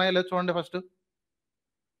పేర్లు ఉన్నాయో లేదో చూడండి ఫస్ట్.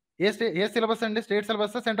 ఏ సిలబస్ అండి? State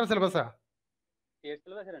సిలబసా, central సిలబసా? స్టేట్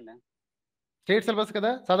సిలబస్ అండి. స్టేట్ సిలబస్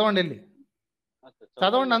కదా, చదవండి వెళ్ళి.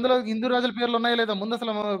 చదవండి, అందులో హిందూ రాజుల పేర్లు ఉన్నాయా లేదా ముందు,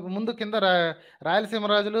 అసలు ముందు కింద రాయలసీమ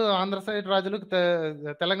రాజులు, ఆంధ్ర సైడ్ రాజులు,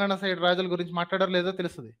 తెలంగాణ సైడ్ రాజుల గురించి మాట్లాడారు లేదో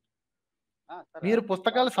తెలుస్తుంది. మీరు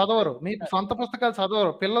పుస్తకాలు చదవరు, మీ సొంత పుస్తకాలు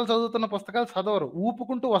చదవరు, పిల్లలు చదువుతున్న పుస్తకాలు చదవరు,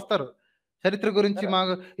 ఊపుకుంటూ వస్తారు. చరిత్ర గురించి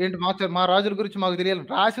మాకు ఏంటి, మా రాజుల గురించి మాకు తెలియాలి,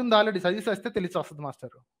 రాసి ఉంది ఆల్రెడీ, చదివి వస్తే తెలిసి వస్తుంది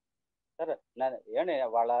మాస్టర్. సరే ఏండి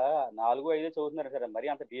వాళ్ళ 4-5 చదువుతున్నారు సరే, మరి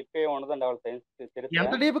అంత డీప్ గా ఉండదండి వాళ్ళ సైన్స్ చరిత్ర.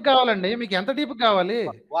 ఎంత డీప్ కావాలండి మీకు, ఎంత డీప్ కావాలి?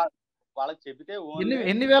 వాళ్ళకి చెబితే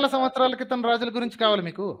ఎన్ని వేల సంవత్సరాల క్రితం రాజుల గురించి కావాలి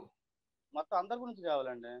మీకు? మొత్తం అందరి గురించి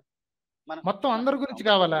కావాలండి. మొత్తం అందరి గురించి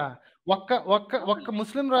కావాలా? ఒక్క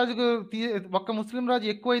ముస్లిం రాజు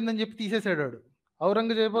ఎక్కువైందని చెప్పి తీసేసాడు వాడు.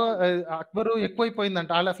 ఔరంగజేబు, అక్బరు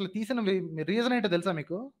ఎక్కువైపోయిందంట. వాళ్ళు అసలు తీసిన రీజన్ ఏంటో తెలుసా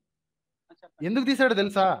మీకు? ఎందుకు తీసాడో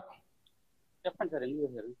తెలుసా? చెప్పండి సార్. ఎందుకు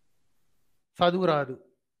తీశారు? చదువు రాదు,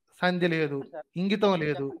 సంధి లేదు, ఇంగితం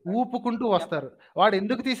లేదు, ఊపుకుంటూ వస్తారు. వాడు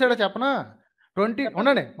ఎందుకు తీసాడో చెప్పనా?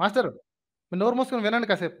 ఉండండి మాస్టర్, నోరు మూసుకొని వినండి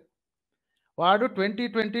కాసేపు. వాడు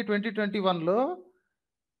 2020-2021లో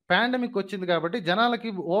పాండమిక్ వచ్చింది కాబట్టి జనాలకి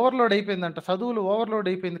ఓవర్లోడ్ అయిపోయిందంట, చదువులు ఓవర్లోడ్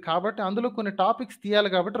అయిపోయింది కాబట్టి అందులో కొన్ని టాపిక్స్ తీయాలి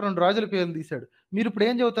కాబట్టి 2 రాజుల పేర్లు తీశాడు. మీరు ఇప్పుడు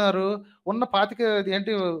ఏం చెబుతున్నారు? ఉన్న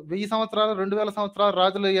 1000 సంవత్సరాలు 2000 సంవత్సరాలు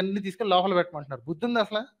రాజులు ఇవన్నీ తీసుకెళ్ళి లోపల పెట్టమంటున్నారు. బుద్ధి ఉంది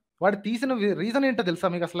అసలు? వాడు తీసిన రీజన్ ఏంటో తెలుసా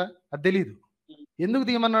మీకు? అసలు అది తెలియదు. ఎందుకు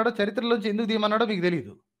తీయమన్నాడో, చరిత్రలోంచి ఎందుకు తీయమన్నాడో మీకు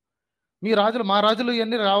తెలియదు. మీ రాజులు, మా రాజులు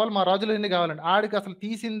ఇవన్నీ కావాలి, మా రాజులు ఇవన్నీ కావాలండి. ఆడికి అసలు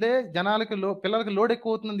తీసిందే జనాలకి పిల్లలకి లోడ్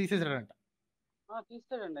ఎక్కువ అవుతుందని తీసేసాడంట.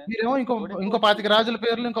 మీరేమో ఇంకో 25 రాజుల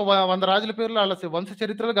పేర్లు, ఇంకో 100 రాజుల పేర్లు, వాళ్ళ వంశ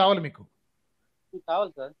చరిత్రలు కావాలి మీకు.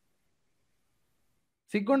 కావాలి సార్.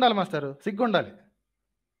 సిగ్గుండాలి మాస్టర్, సిగ్గుండాలి.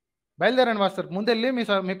 బయలుదేరండి మాస్టర్, ముందెళ్ళి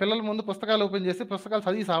మీ పిల్లల ముందు పుస్తకాలు ఓపెన్ చేసి పుస్తకాలు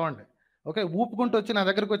చదివి సావండి. ఓకే, ఊపుకుంటూ వచ్చి నా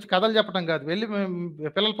దగ్గరకు వచ్చి కథలు చెప్పడం కాదు, వెళ్ళి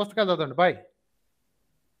పిల్లల పుస్తకాలు చదవండి. బాయ్.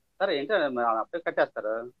 సరే ఏంటంటే అప్పుడే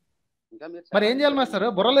కట్టేస్తారు. మరి ఏం చేయాలి మాస్టర్?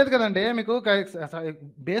 బుర్ర లేదు కదండి మీకు,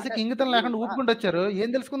 బేసిక్ ఇంగితం లేకుండా ఊపుకుంటూ వచ్చారు. ఏం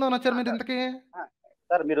తెలుసుకుందామని వచ్చారు మీరు ఇంతకీ?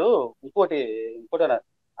 సార్ మీరు ఇంకోటి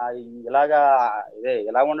ఇలాగా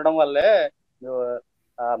ఇలా ఉండడం వల్లే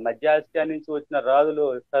మధ్య ఆసియా నుంచి వచ్చిన రాజులు,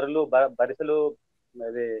 సరులు, బరిసలు,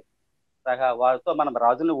 అది వారితో మన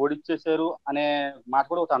రాజులను ఓడించేశారు అనే మాట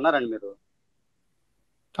కూడా ఒకటి అన్నారండి మీరు.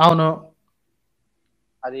 అవును.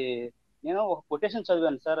 అది నేను ఒక కొటేషన్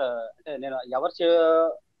చదివాను సార్. అంటే నేను ఎవరు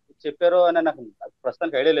చెప్పారో అని నాకు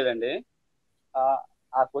ప్రస్తుతానికి ఐడియా లేదండి.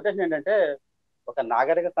 ఆ కొటేషన్ ఏంటంటే, ఒక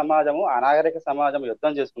నాగరిక సమాజము అనాగరిక సమాజం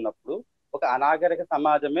యుద్ధం చేసుకున్నప్పుడు ఒక అనాగరిక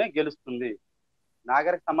సమాజమే గెలుస్తుంది,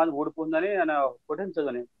 నాగరిక సమాజం ఓడిపోతుందని నేను కొటేషన్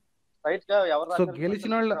చదివాను. రైట్ గా ఎవరు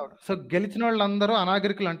గెలిచిన వాళ్ళందరూ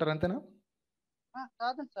అనాగరికులు అంటారు అంతేనా?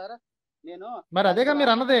 కాదండి సార్, నేను మరి అదేగా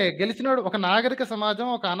మీరు అన్నదే, గెలిచినోడు ఒక నాగరిక సమాజం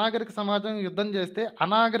ఒక అనాగరిక సమాజం యుద్ధం చేస్తే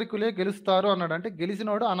అనాగరికులే గెలుస్తారు అన్నాడు. అంటే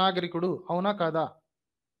గెలిచినోడు అనాగరికుడు, అవునా కాదా?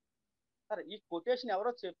 సార్ ఈ కొటేషన్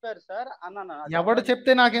ఎవరో చెప్పారు సార్ అన్నాను. ఎవడు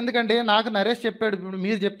చెప్తే నాకు ఎందుకండి? నాకు నరేష్ చెప్పాడు. ఇప్పుడు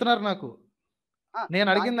మీరు చెప్తున్నారు నాకు. నేను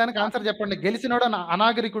అడిగిన దానికి ఆన్సర్ చెప్పండి. గెలిచినోడు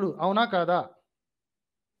అనాగరికుడు, అవునా కాదా?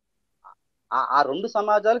 ఆ రెండు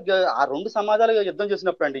సమాజాలు యుద్ధం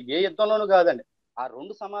చేసినప్పుడు అండి, ఏ యుద్ధంలోనూ కాదండి, ఆ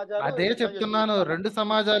రెండు సమాజాలు. అదే చెప్తున్నాను, 2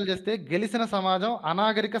 సమాజాలు చేస్తే గెలిచిన సమాజం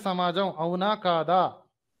అనాగరిక సమాజం, అవునా కాదా?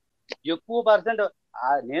 ఎక్కువ పర్సెంట్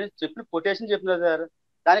నేను చెప్పిన కొటేషన్ చెప్పిన సార్,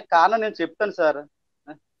 దానికి కారణం నేను చెప్తాను సార్.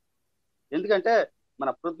 ఎందుకంటే మన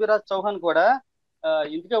పృథ్వీరాజ్ చౌహాన్ కూడా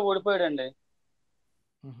ఇంటికే ఓడిపోయాడండి.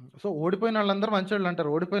 సో ఓడిపోయిన వాళ్ళందరూ మంచోళ్ళు అంటారు,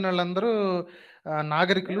 ఓడిపోయిన వాళ్ళందరూ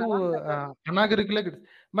నాగరికులు, అనాగరికులే.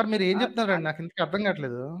 మరి మీరు ఏం చెప్తున్నారండి? నాకు ఇంతకీ అర్థం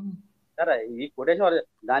కావట్లేదు. సరే ఈ కొటేషన్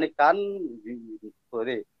దానికి కారణం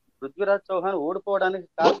పృథ్వీరాజ్ చౌహాన్ ఓడిపోవడానికి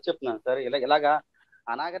కారణం చెప్తున్నాను సార్. ఇలాగా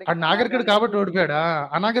నాగరికుడు కాబట్టి ఓడిపోయాడా?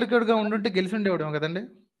 అనాగరికుడుగా ఉండుంటే గెలిచి ఉండేవాడు కదండి.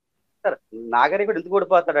 సార్ నాగరికుడు ఎందుకు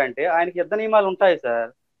ఓడిపోతాడంటే ఆయనకి యుద్ధ నియమాలు ఉంటాయి సార్,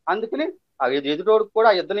 అందుకని ఎదుటోడు కూడా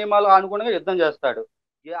ఆ యుద్ధ నియమాలు అనుగుణంగా యుద్ధం చేస్తాడు.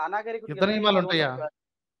 యుద్ధ నియమాలు ఉంటాయా?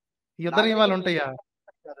 యుద్ధ నియమాలు ఉంటాయా?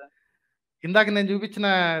 ఇందాక నేను చూపించిన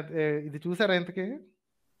ఇది చూసారా ఇంతకీ?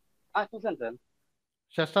 చూసాను సార్.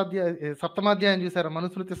 సప్తమాధ్యాయం చూసారా?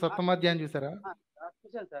 మనుస్మృతి సప్తమాధ్యాయం చూసారా?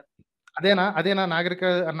 చూసాను సార్. అదేనా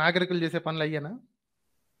నాగరికులు చేసే పనులు అయ్యానా?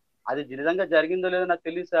 అది నిజంగా జరిగిందో లేదో నాకు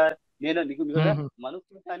తెలియదు సార్.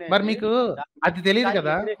 మరి మీకు అది తెలియదు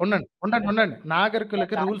కదా? ఉండండి.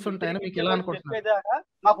 నాగరికులకి రూల్స్ ఉంటాయని మీకు ఎలా అనుకుంటున్నారు? చెప్పేదాకా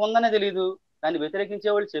మాకు ఉందనే తెలియదు, దాన్ని వ్యతిరేకించే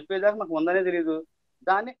వాళ్ళు చెప్పేదాకా మాకు ఉందనే తెలియదు.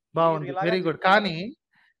 దాన్ని బాగుంది, వెరీ గుడ్.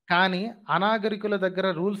 కానీ అనాగరికుల దగ్గర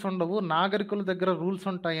రూల్స్ ఉండవు, నాగరికుల దగ్గర రూల్స్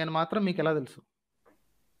ఉంటాయి అని మాత్రం మీకు ఎలా తెలుసు?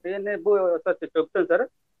 చెప్తాను సార్.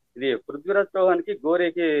 ఇది పృథ్వీరాజ్ చౌహాన్కి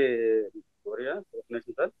గోరికి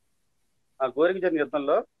సార్, ఆ గోరికి జరిగిన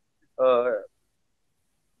యుద్ధంలో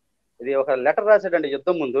ఇది ఒక లెటర్ రాశాడండి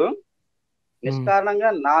యుద్ధం ముందు. నిష్కారణంగా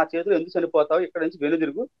నా చేతులు ఎందుకు చనిపోతావు, ఇక్కడ నుంచి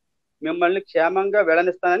వెనుదిరుగు, మిమ్మల్ని క్షేమంగా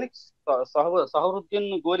వెళ్ళనిస్తానని సహరుద్దీన్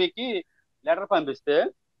గోరికి లెటర్ పంపిస్తే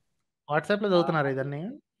వాట్సాప్ లో ఆ, చదువుతున్నారా ఇదన్నీ?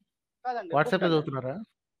 కాదండి, బుక్ వాట్సాప్ లో అండి, చదువుతున్నారా?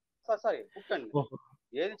 సారీ బుక్ అండి. ఓహో,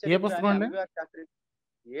 ఏది ఏ చరిత్ర పుస్తకం అని అండి? ఎంవిఆర్ శాస్త్రి,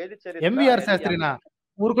 ఏది చరిత్ర ఎంవిఆర్ అనేది శాస్త్రినా?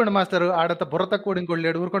 ఊరుకోండి మాస్టర్, ఆడంత బుర్ర తక్కువ ఇంకోటి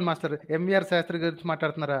లేడు. ఊరుకోండి మాస్టర్, ఎంవిఆర్ శాస్త్రి గురించి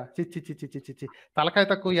మాట్లాడుతున్నారా? చిచ్చి చిచ్చి చిచ్చి చిచ్చి, తలకాయ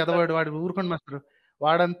తక్కువ ఎదవాడు వాడు. ఊరుకోండి మాస్టర్,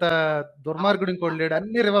 వాడంత దుర్మార్గుడు ఇంకోటి లేడు.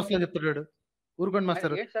 అన్ని రివర్స్ లో చెప్తున్నాడు. ఊరుకోండి ఆయన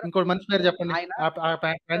మాస్టర్, ఏంటి సార్ ఇంకోటి మనిషి పేరు చెప్పండి. ఆయన ఆ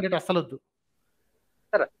క్యాండిడేట్ అస్సలు వద్దు.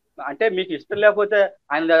 సార్, అంటే మీకు ఇష్టం లేకపోతే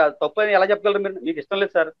ఆయన తప్పని ఎలా చెప్పగలరు మీరు? మీకు ఇష్టం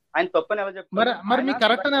లేదు సార్, ఆయన తప్పని ఎలా మరి చెప్పగలరు? మరి ఆయన మీకు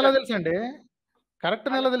కరెక్ట్ అని ఎలా స్పష్టంగా తెలుసండి? కరెక్ట్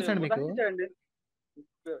అని ఎలా తెలుసండి మీకు? ఉదాహరించాడండి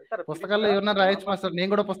సార్. పుస్తకాల్లో ఏమన్నా రాయొచ్చు మాస్టర్, నేను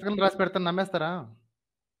కూడా పుస్తకం రాసి పెడతాను, నమ్మేస్తారా?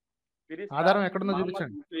 ఫిరిస్తా ఆధారం ఎక్కడుందో మహమ్మద్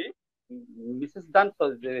చూపించండి. ముఫీ మిసెస్ దాన్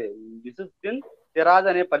మిసెస్ దిన్ సిరాజ్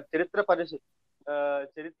అనే ఆ,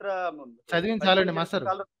 చరిత్ర చదివించాలండి పరిశోధన మాస్టర్.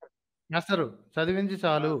 పుస్తకాలు. మాస్టరు చదివించి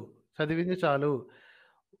చాలు, ఆ, చదివించి చాలు.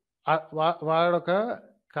 వాడొక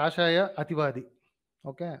కాషాయ అతివాది.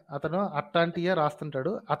 ఓకే, అతను అట్లాంటియే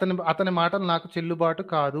రాస్తుంటాడు. అతని మాటలు నాకు చెల్లుబాటు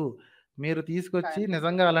కాదు. మీరు తీసుకొచ్చి ఆయన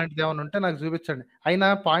నిజంగా అలాంటిది ఏమైనా ఉంటే నాకు చూపించండి. అయినా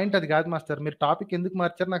పాయింట్ అది కాదు మాస్టర్, మీరు టాపిక్ ఎందుకు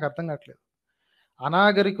మార్చారు నాకు అర్థం కావట్లేదు.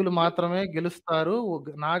 అనాగరికులు మాత్రమే గెలుస్తారు,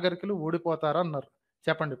 నాగరికులు ఓడిపోతారు అన్నారు.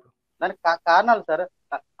 చెప్పండి ఇప్పుడు. దానికి కారణాలు సార్.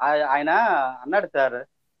 ఆయన అన్నాడు సార్.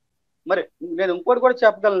 మరి నేను ఇంకోటి కూడా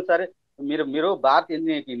చెప్పగలను సార్. మీరు మీరు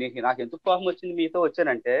నాకు ఎందుకు కోపం వచ్చింది మీతో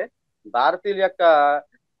వచ్చానంటే, భారతీయుల యొక్క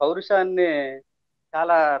పౌరుషాన్ని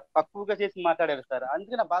చాలా తక్కువగా చేసి మాట్లాడారు సార్,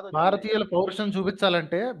 అందుకే నా బాధ వచ్చింది. భారతీయుల పౌరుషం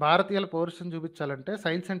చూపించాలంటే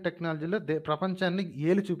సైన్స్ అండ్ టెక్నాలజీలో ప్రపంచాన్ని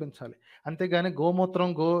ఏలి చూపించాలి. అంతేగాని గోమూత్రం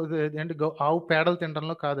ఏంటి ఆవు పేడలు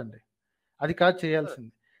తినడంలో కాదండి. అది కాదు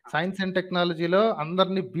చేయాల్సింది. సైన్స్ అండ్ టెక్నాలజీలో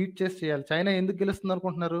అందరినీ బీట్ చేసి చేయాలి. చైనా ఎందుకు గెలుస్తుంది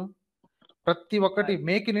అనుకుంటున్నారు? ప్రతి ఒక్కటి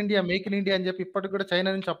make in India, make in India అని చెప్పి ఇప్పటికి కూడా చైనా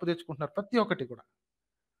నుంచి అప్పు తెచ్చుకుంటున్నారు. ప్రతి ఒక్కటి కూడా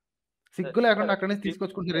సిగ్గు లేకుండా అక్కడి నుంచి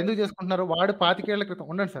తీసుకొచ్చుకుంటున్నారు. ఎందుకు చేసుకుంటున్నారు? వాడు 25 ఏళ్ల క్రితం,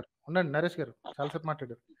 ఉండండి సార్, ఉండండి నరేష్ గారు, చాలాసేపు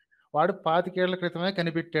మాట్లాడారు. వాడు 25 ఏళ్ల క్రితమే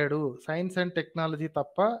కనిపెట్టాడు, సైన్స్ అండ్ టెక్నాలజీ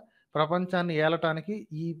తప్ప ప్రపంచాన్ని ఏలటానికి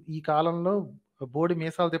ఈ ఈ కాలంలో బోడి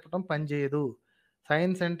మీసాలు తిప్పడం పనిచేయదు.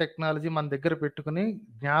 సైన్స్ అండ్ టెక్నాలజీ మన దగ్గర పెట్టుకుని,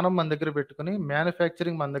 జ్ఞానం మన దగ్గర పెట్టుకుని,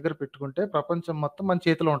 మ్యానుఫ్యాక్చరింగ్ మన దగ్గర పెట్టుకుంటే ప్రపంచం మొత్తం మన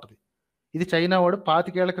చేతిలో ఉంటుంది. ఇది చైనా వాడు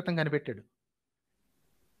 25 ఏళ్ల క్రితం కనిపెట్టాడు.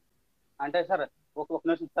 అంటే సార్, ఒక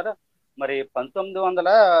నిమిషం సార్. మరి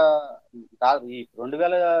 1900 ఈ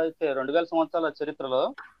 2000 సంవత్సరాల చరిత్రలో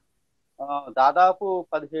దాదాపు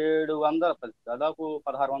 1600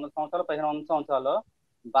 సంవత్సరాలు, 1500 సంవత్సరాల్లో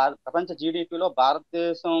ప్రపంచ జీడిపిలో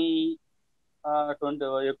భారతదేశం 20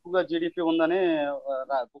 ఎక్కువగా జీడిపి ఉందని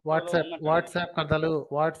వాట్సాప్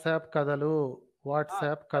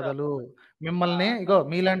కథలు మిమ్మల్ని, సార్. ఇగో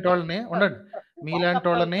మీలాంటి వాళ్ళని, ఉండండి, మీలాంటి వాట్సాప్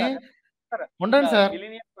కాదు వాళ్ళని, సార్. సార్, ఉండండి సార్,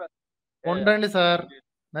 మిలీనియం ఉండండి సార్,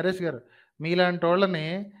 నరేష్ గారు, మీలాంటి వాళ్ళని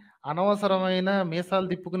అనవసరమైన మీసాలు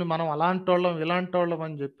తిప్పుకుని మనం అలాంటి వాళ్ళం ఇలాంటి వాళ్ళం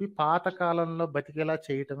అని చెప్పి పాతకాలంలో బతికేలా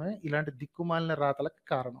చేయటమే ఇలాంటి దిక్కుమాలిన రాతలకు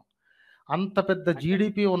కారణం. అంత పెద్ద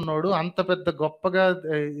జీడిపి ఉన్నోడు, అంత పెద్ద గొప్పగా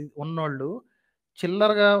ఉన్నోళ్ళు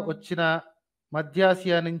చిల్లరగా వచ్చిన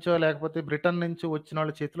మధ్యాసియా నుంచో లేకపోతే బ్రిటన్ నుంచో వచ్చిన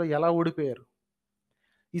వాళ్ళ చేతిలో ఎలా ఓడిపోయారు?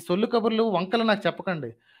 ఈ సొల్లు కబుర్లు వంకలు నాకు చెప్పకండి.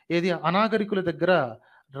 ఏది అనాగరికుల దగ్గర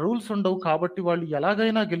రూల్స్ ఉండవు కాబట్టి వాళ్ళు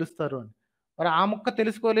ఎలాగైనా గెలుస్తారు అని. మరి ఆ ముక్క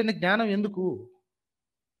తెలుసుకోలేని జ్ఞానం ఎందుకు?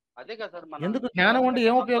 అదే కదా సార్ ఎందుకు? జ్ఞానం ఉండి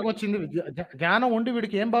ఏం ఉపయోగం మన వచ్చింది? జ్ఞానం ఉండి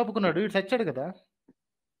వీడికి ఏం బాపుకున్నాడు? వీడు చచ్చాడు కదా.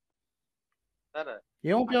 సార్.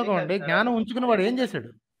 ఏం అదే ఉపయోగం కాదు అండి? సార్, జ్ఞానం ఉంచుకుని వాడు ఏం చేశాడు?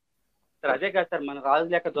 సార్ అదే కాదు సార్, మన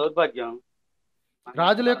రాజుల యొక్క దౌర్భాగ్యం.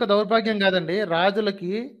 రాజుల యొక్క దౌర్భాగ్యం కాదండి.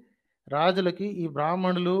 రాజులకి ఈ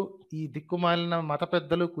బ్రాహ్మణులు, ఈ దిక్కుమాలిన మత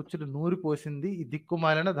పెద్దలు కూర్చుని నూరి పోసింది ఈ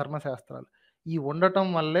దిక్కుమాలిన ధర్మశాస్త్రాలు. ఈ ఉండటం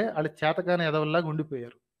వల్లే వాళ్ళు చేతకాని ఎదవల్లాగా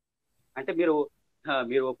ఉండిపోయారు. అంటే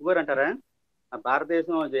మీరు ఒప్పుకోరంటారా?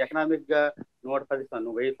 భారతదేశం ఎకనామిక్ గా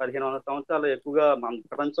 1500 సంవత్సరాలు ఎక్కువగా మన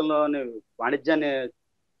ప్రపంచంలోని వాణిజ్యాన్ని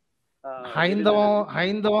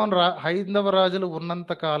హైందవ రాజులు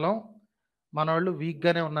ఉన్నంత కాలం మనోళ్ళు వీక్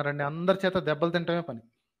గానే ఉన్నారండి. అందరి చేత దెబ్బలు తింటమే పని.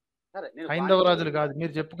 సరే, నేను హైందవ వాణిజ్యం రాజులు కాదు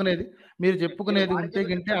మీరు చెప్పుకునేది. నేను ఉంటే వాణిజ్యం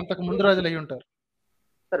గింటే అంతకు ముందు రాజులు అయి ఉంటారు.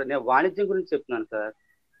 సరే, నేను వాణిజ్యం గురించి చెప్తున్నాను సార్.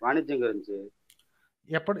 వాణిజ్యం గురించి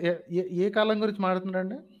ఏ కాలం గురించి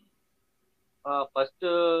మాట్లాడుతున్నారండి? ఫస్ట్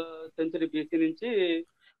సెంచరీ బీసీ నుంచి.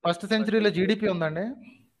 ఫస్ట్ సెంచరీలో జీడిపి ఉందండి?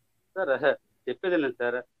 సార్ చెప్పేది లేదు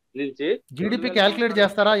సార్. నుంచి జీడిపి క్యాల్కులేట్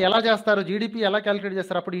చేస్తారా? ఎలా చేస్తారు? జీడిపి ఎలా క్యాల్కులేట్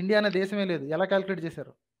చేస్తారు? అప్పుడు ఇండియా అనే దేశమే లేదు. ఎలా క్యాల్కులేట్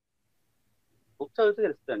చేశారు? బుక్ చదివితే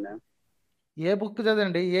తెలుస్తుందండి. ఏ బుక్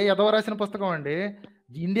చదవండి, ఏ ఎదవ రాసిన పుస్తకం అండి?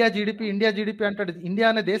 ఇండియా జీడిపి అంటాడు. ఇండియా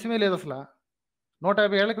అనే దేశమే లేదు అసలు.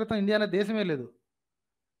 150 ఏళ్ల క్రితం ఇండియా అనే దేశమే లేదు.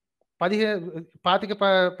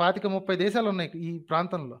 25-30 దేశాలు ఉన్నాయి ఈ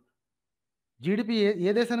ప్రాంతంలో. జీడిపి ఏ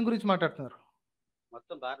దేశాన్ని గురించి మాట్లాడుతున్నారు?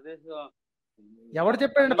 మొత్తం భారతదేశం. ఎవడు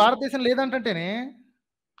చెప్పాడండి భారతదేశం లేదంటేనే?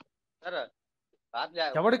 సార్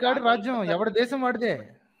ఎవడి కాడి రాజ్యం, ఎవడి దేశం వాడిదే.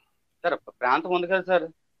 సార్ ప్రాంతం ఉంది కదా సార్,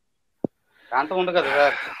 ప్రాంతం ఉంది కదా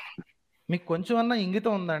సార్. మీకు కొంచెం అన్నా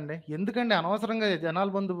ఇంగితం ఉందా అండి? ఎందుకండి అనవసరంగా జనాల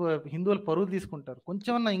బంధు హిందువులు పరువులు తీసుకుంటారు?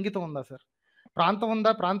 కొంచెం అన్నా ఇంగితం ఉందా సార్? ప్రాంతం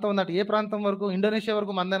ఉందా? ప్రాంతం ఉందా? ఏ ప్రాంతం వరకు? ఇండోనేషియా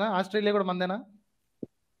వరకు మందేనా? ఆస్ట్రేలియా కూడా మందేనా?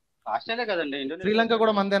 ఆస్ట్రేలియా కదండి, ఇండోనేషియా శ్రీలంక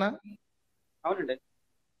కూడా మందేనా? అవునండి.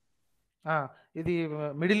 ఇది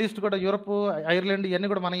మిడిల్ ఈస్ట్ కూడా, యూరప్, ఐర్లాండ్ ఇవన్నీ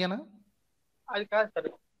కూడా మనయేనా? అది కాదు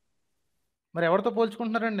సార్. మరి ఎవరితో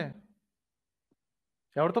పోల్చుకుంటున్నారండి?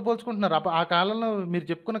 ఎవరితో పోల్చుకుంటున్నారు? ఆ కాలంలో మీరు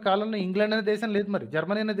చెప్పుకున్న కాలంలో ఇంగ్లాండ్ అనే దేశం లేదు, మరి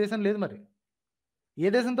జర్మనీ అనే దేశం లేదు. మరి ఏ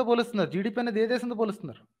దేశంతో పోలుస్తున్నారు? జీడిపి అనేది ఏ దేశంతో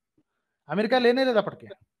పోలుస్తున్నారు? అమెరికా లేనే లేదు అప్పటికి.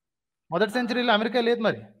 మొదటి సెంచరీలో అమెరికా లేదు.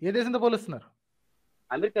 మరి ఏ దేశంతో పోలుస్తున్నారు?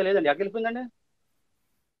 అమెరికా లేదండి, ఎక్కడికి వెళ్ళిపోయిందండి?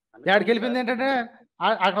 ఎక్కడికి వెళ్ళిపోయింది ఏంటంటే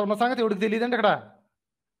అక్కడ ఉన్న సంగతి ఎవరికి తెలియదండి.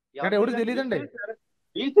 ఇక్కడ ఎవరికి తెలియదండి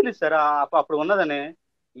మీకు తెలుసు సార్ అప్పుడు ఉన్నదని.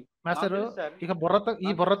 మాస్టర్. ఇక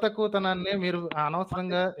ఈ బుర్ర తక్కువతనాన్ని మీరు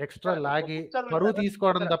అనవసరంగా ఎక్స్ట్రా లాగి పరువు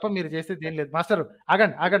తీసుకోవడం తప్ప మీరు చేసేది ఏం లేదు. మాస్టర్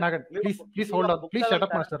ఆగండి ఆగండి ఆగండి, please hold on, please shut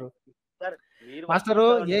up master. Master,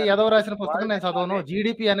 ఏ ఎదవ రాసిన పుస్తకం నేను చదవను.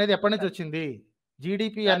 జీడిపి అనేది ఎప్పటి నుంచి వచ్చింది?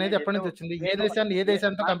 జీడిపి అనేది ఎప్పటి నుంచి వచ్చింది? ఏ దేశాన్ని ఏ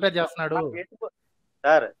దేశంతో కంపేర్ చేస్తున్నాడు?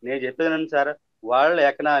 సార్ నేను చెప్పేది సార్, వరల్డ్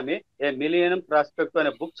ఎకనామీ ఏ మిలియన్ ప్రాస్పెక్ట్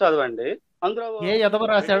అనే బుక్ చదవండి. అందులో ఏ ఎదవ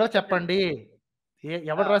రాశాడో చెప్పండి.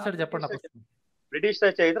 ఎవడు రాశాడు చెప్పండి ఆ పుస్తకం. బ్రిటిష్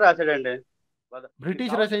రచయిత రాశాడండి.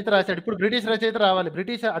 బ్రిటిష్ రచయిత రాశాడు. ఇప్పుడు బ్రిటిష్ రచయిత రావాలి.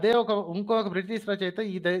 బ్రిటిష్ అదే ఇంకొక బ్రిటిష్ రచయిత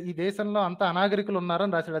ఈ దేశంలో అంత అనాగరికులు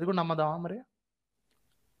ఉన్నారని రాశాడు. అది కూడా నమ్మదామా? మరి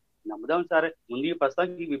నమ్ముదాం సార్, ముందు ఈ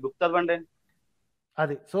ప్రస్తుతానికి ఈ బుక్ చదవండి.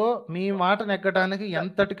 అది సో మీ మాట నెగ్గడానికి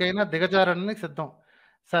ఎంతటికైనా దిగజారడానికి సిద్ధం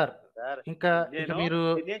సార్. ఇంకా మీరు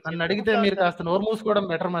నన్ను అడిగితే మీరు కాస్త నోరు మూసుకోవడం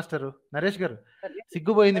బెటర్ మాస్టర్. నరేష్ గారు,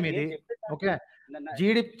 సిగ్గుపోయింది మీది. ఓకే,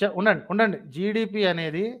 జీడిపి ఉండండి. జీడిపి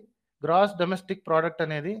అనేది గ్రాస్ డొమెస్టిక్ ప్రోడక్ట్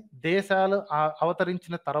అనేది దేశాలు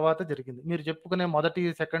అవతరించిన తర్వాత జరిగింది. మీరు చెప్పుకునే మొదటి,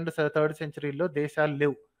 సెకండ్, థర్డ్ సెంచరీలో దేశాలు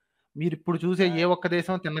లేవు. మీరు ఇప్పుడు చూసే ఏ ఒక్క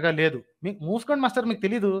దేశం తిన్నగా లేదు. మీకు మూసుకోండి మాస్టర్. మీకు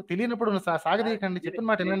తెలియనప్పుడు సాగదీయకండి. చెప్పిన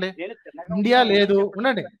మాట వినండి. ఇండియా లేదు.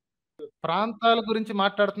 ఉండండి. ప్రాంతాల గురించి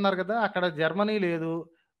మాట్లాడుతున్నారు కదా, అక్కడ జర్మనీ లేదు,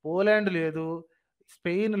 పోలాండ్ లేదు,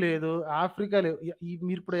 స్పెయిన్ లేదు, ఆఫ్రికా లేదు.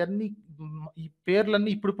 మీరు ఇప్పుడు అన్ని ఈ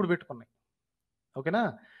పేర్లన్నీ ఇప్పుడు పెట్టుకున్నాయి. ఓకేనా?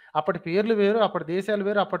 అప్పటి పేర్లు వేరు, అప్పటి దేశాలు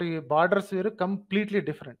వేరు, అప్పటి బార్డర్స్ వేరు, కంప్లీట్లీ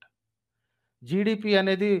డిఫరెంట్. జీడిపి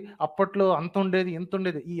అనేది అప్పట్లో అంత ఉండేది, ఇంత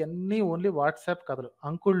ఉండేది. ఇవన్నీ ఓన్లీ వాట్సాప్ కథలు.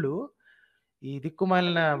 అంకుళ్ళు, ఈ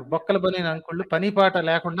దిక్కుమాలిన బొక్కల బనిన అంకుళ్ళు, పని పాట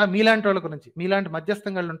లేకుండా మీలాంటి వాళ్ళ గురించి, మీలాంటి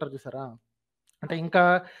మధ్యస్థంగాళ్ళు ఉంటారు చూసారా, అంటే ఇంకా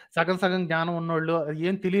సగం జ్ఞానం ఉన్నోళ్ళు,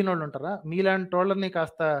 ఏం తెలియని వాళ్ళు ఉంటారా, మీలాంటి వాళ్ళని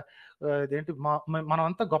కాస్త ఇదేంటి మనం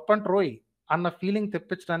అంతా గొప్ప రోయ్ అన్న ఫీలింగ్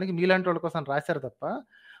తెప్పించడానికి మీలాంటి వాళ్ళ కోసం రాశారు తప్ప,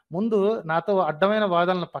 ముందు నాతో అడ్డమైన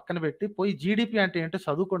వాదనలు పక్కన పెట్టి పోయి జీడిపి అంటే ఏంటో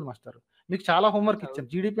చదువుకోండి మాస్టర్. మీకు చాలా హోంవర్క్ ఇచ్చాను.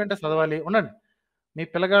 జీడిపి అంటే చదవాలి. ఉండండి, మీ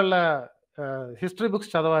పిల్లగాళ్ళ హిస్టరీ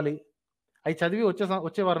బుక్స్ చదవాలి. అవి చదివి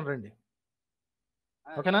వచ్చే వారం రండి.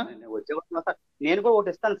 ఓకేనా? నేను కూడా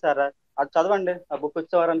ఒకటి ఇస్తాను సార్, అది చదవండి. ఆ బుక్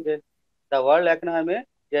వచ్చే వారానికి the world economy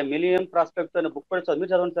A million prospect అనే బుక్ కూడా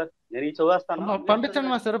చదవండి సార్. నేను ఈ చదివేస్తాను.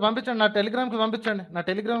 పంపించండి మాస్టర్, పంపించండి. నా టెలిగ్రామ్కి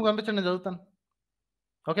పంపించండి, నేను చదువుతాను.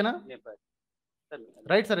 ఓకేనా?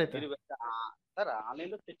 Right sir. అయితే సార్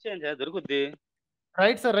ఆన్లైన్లో తెచ్చేయండి సార్, దొరుకుద్ది.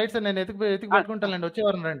 Right sir. నేను ఎతికి పెట్టుకుంటానండి. వచ్చే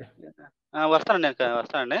వారం రండి.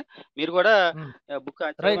 వస్తానండి. మీరు కూడా బుక్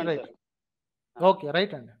రైట్. ఓకే,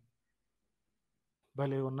 రైట్ అండి.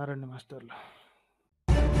 భలే ఉన్నారండి మాస్టర్లు.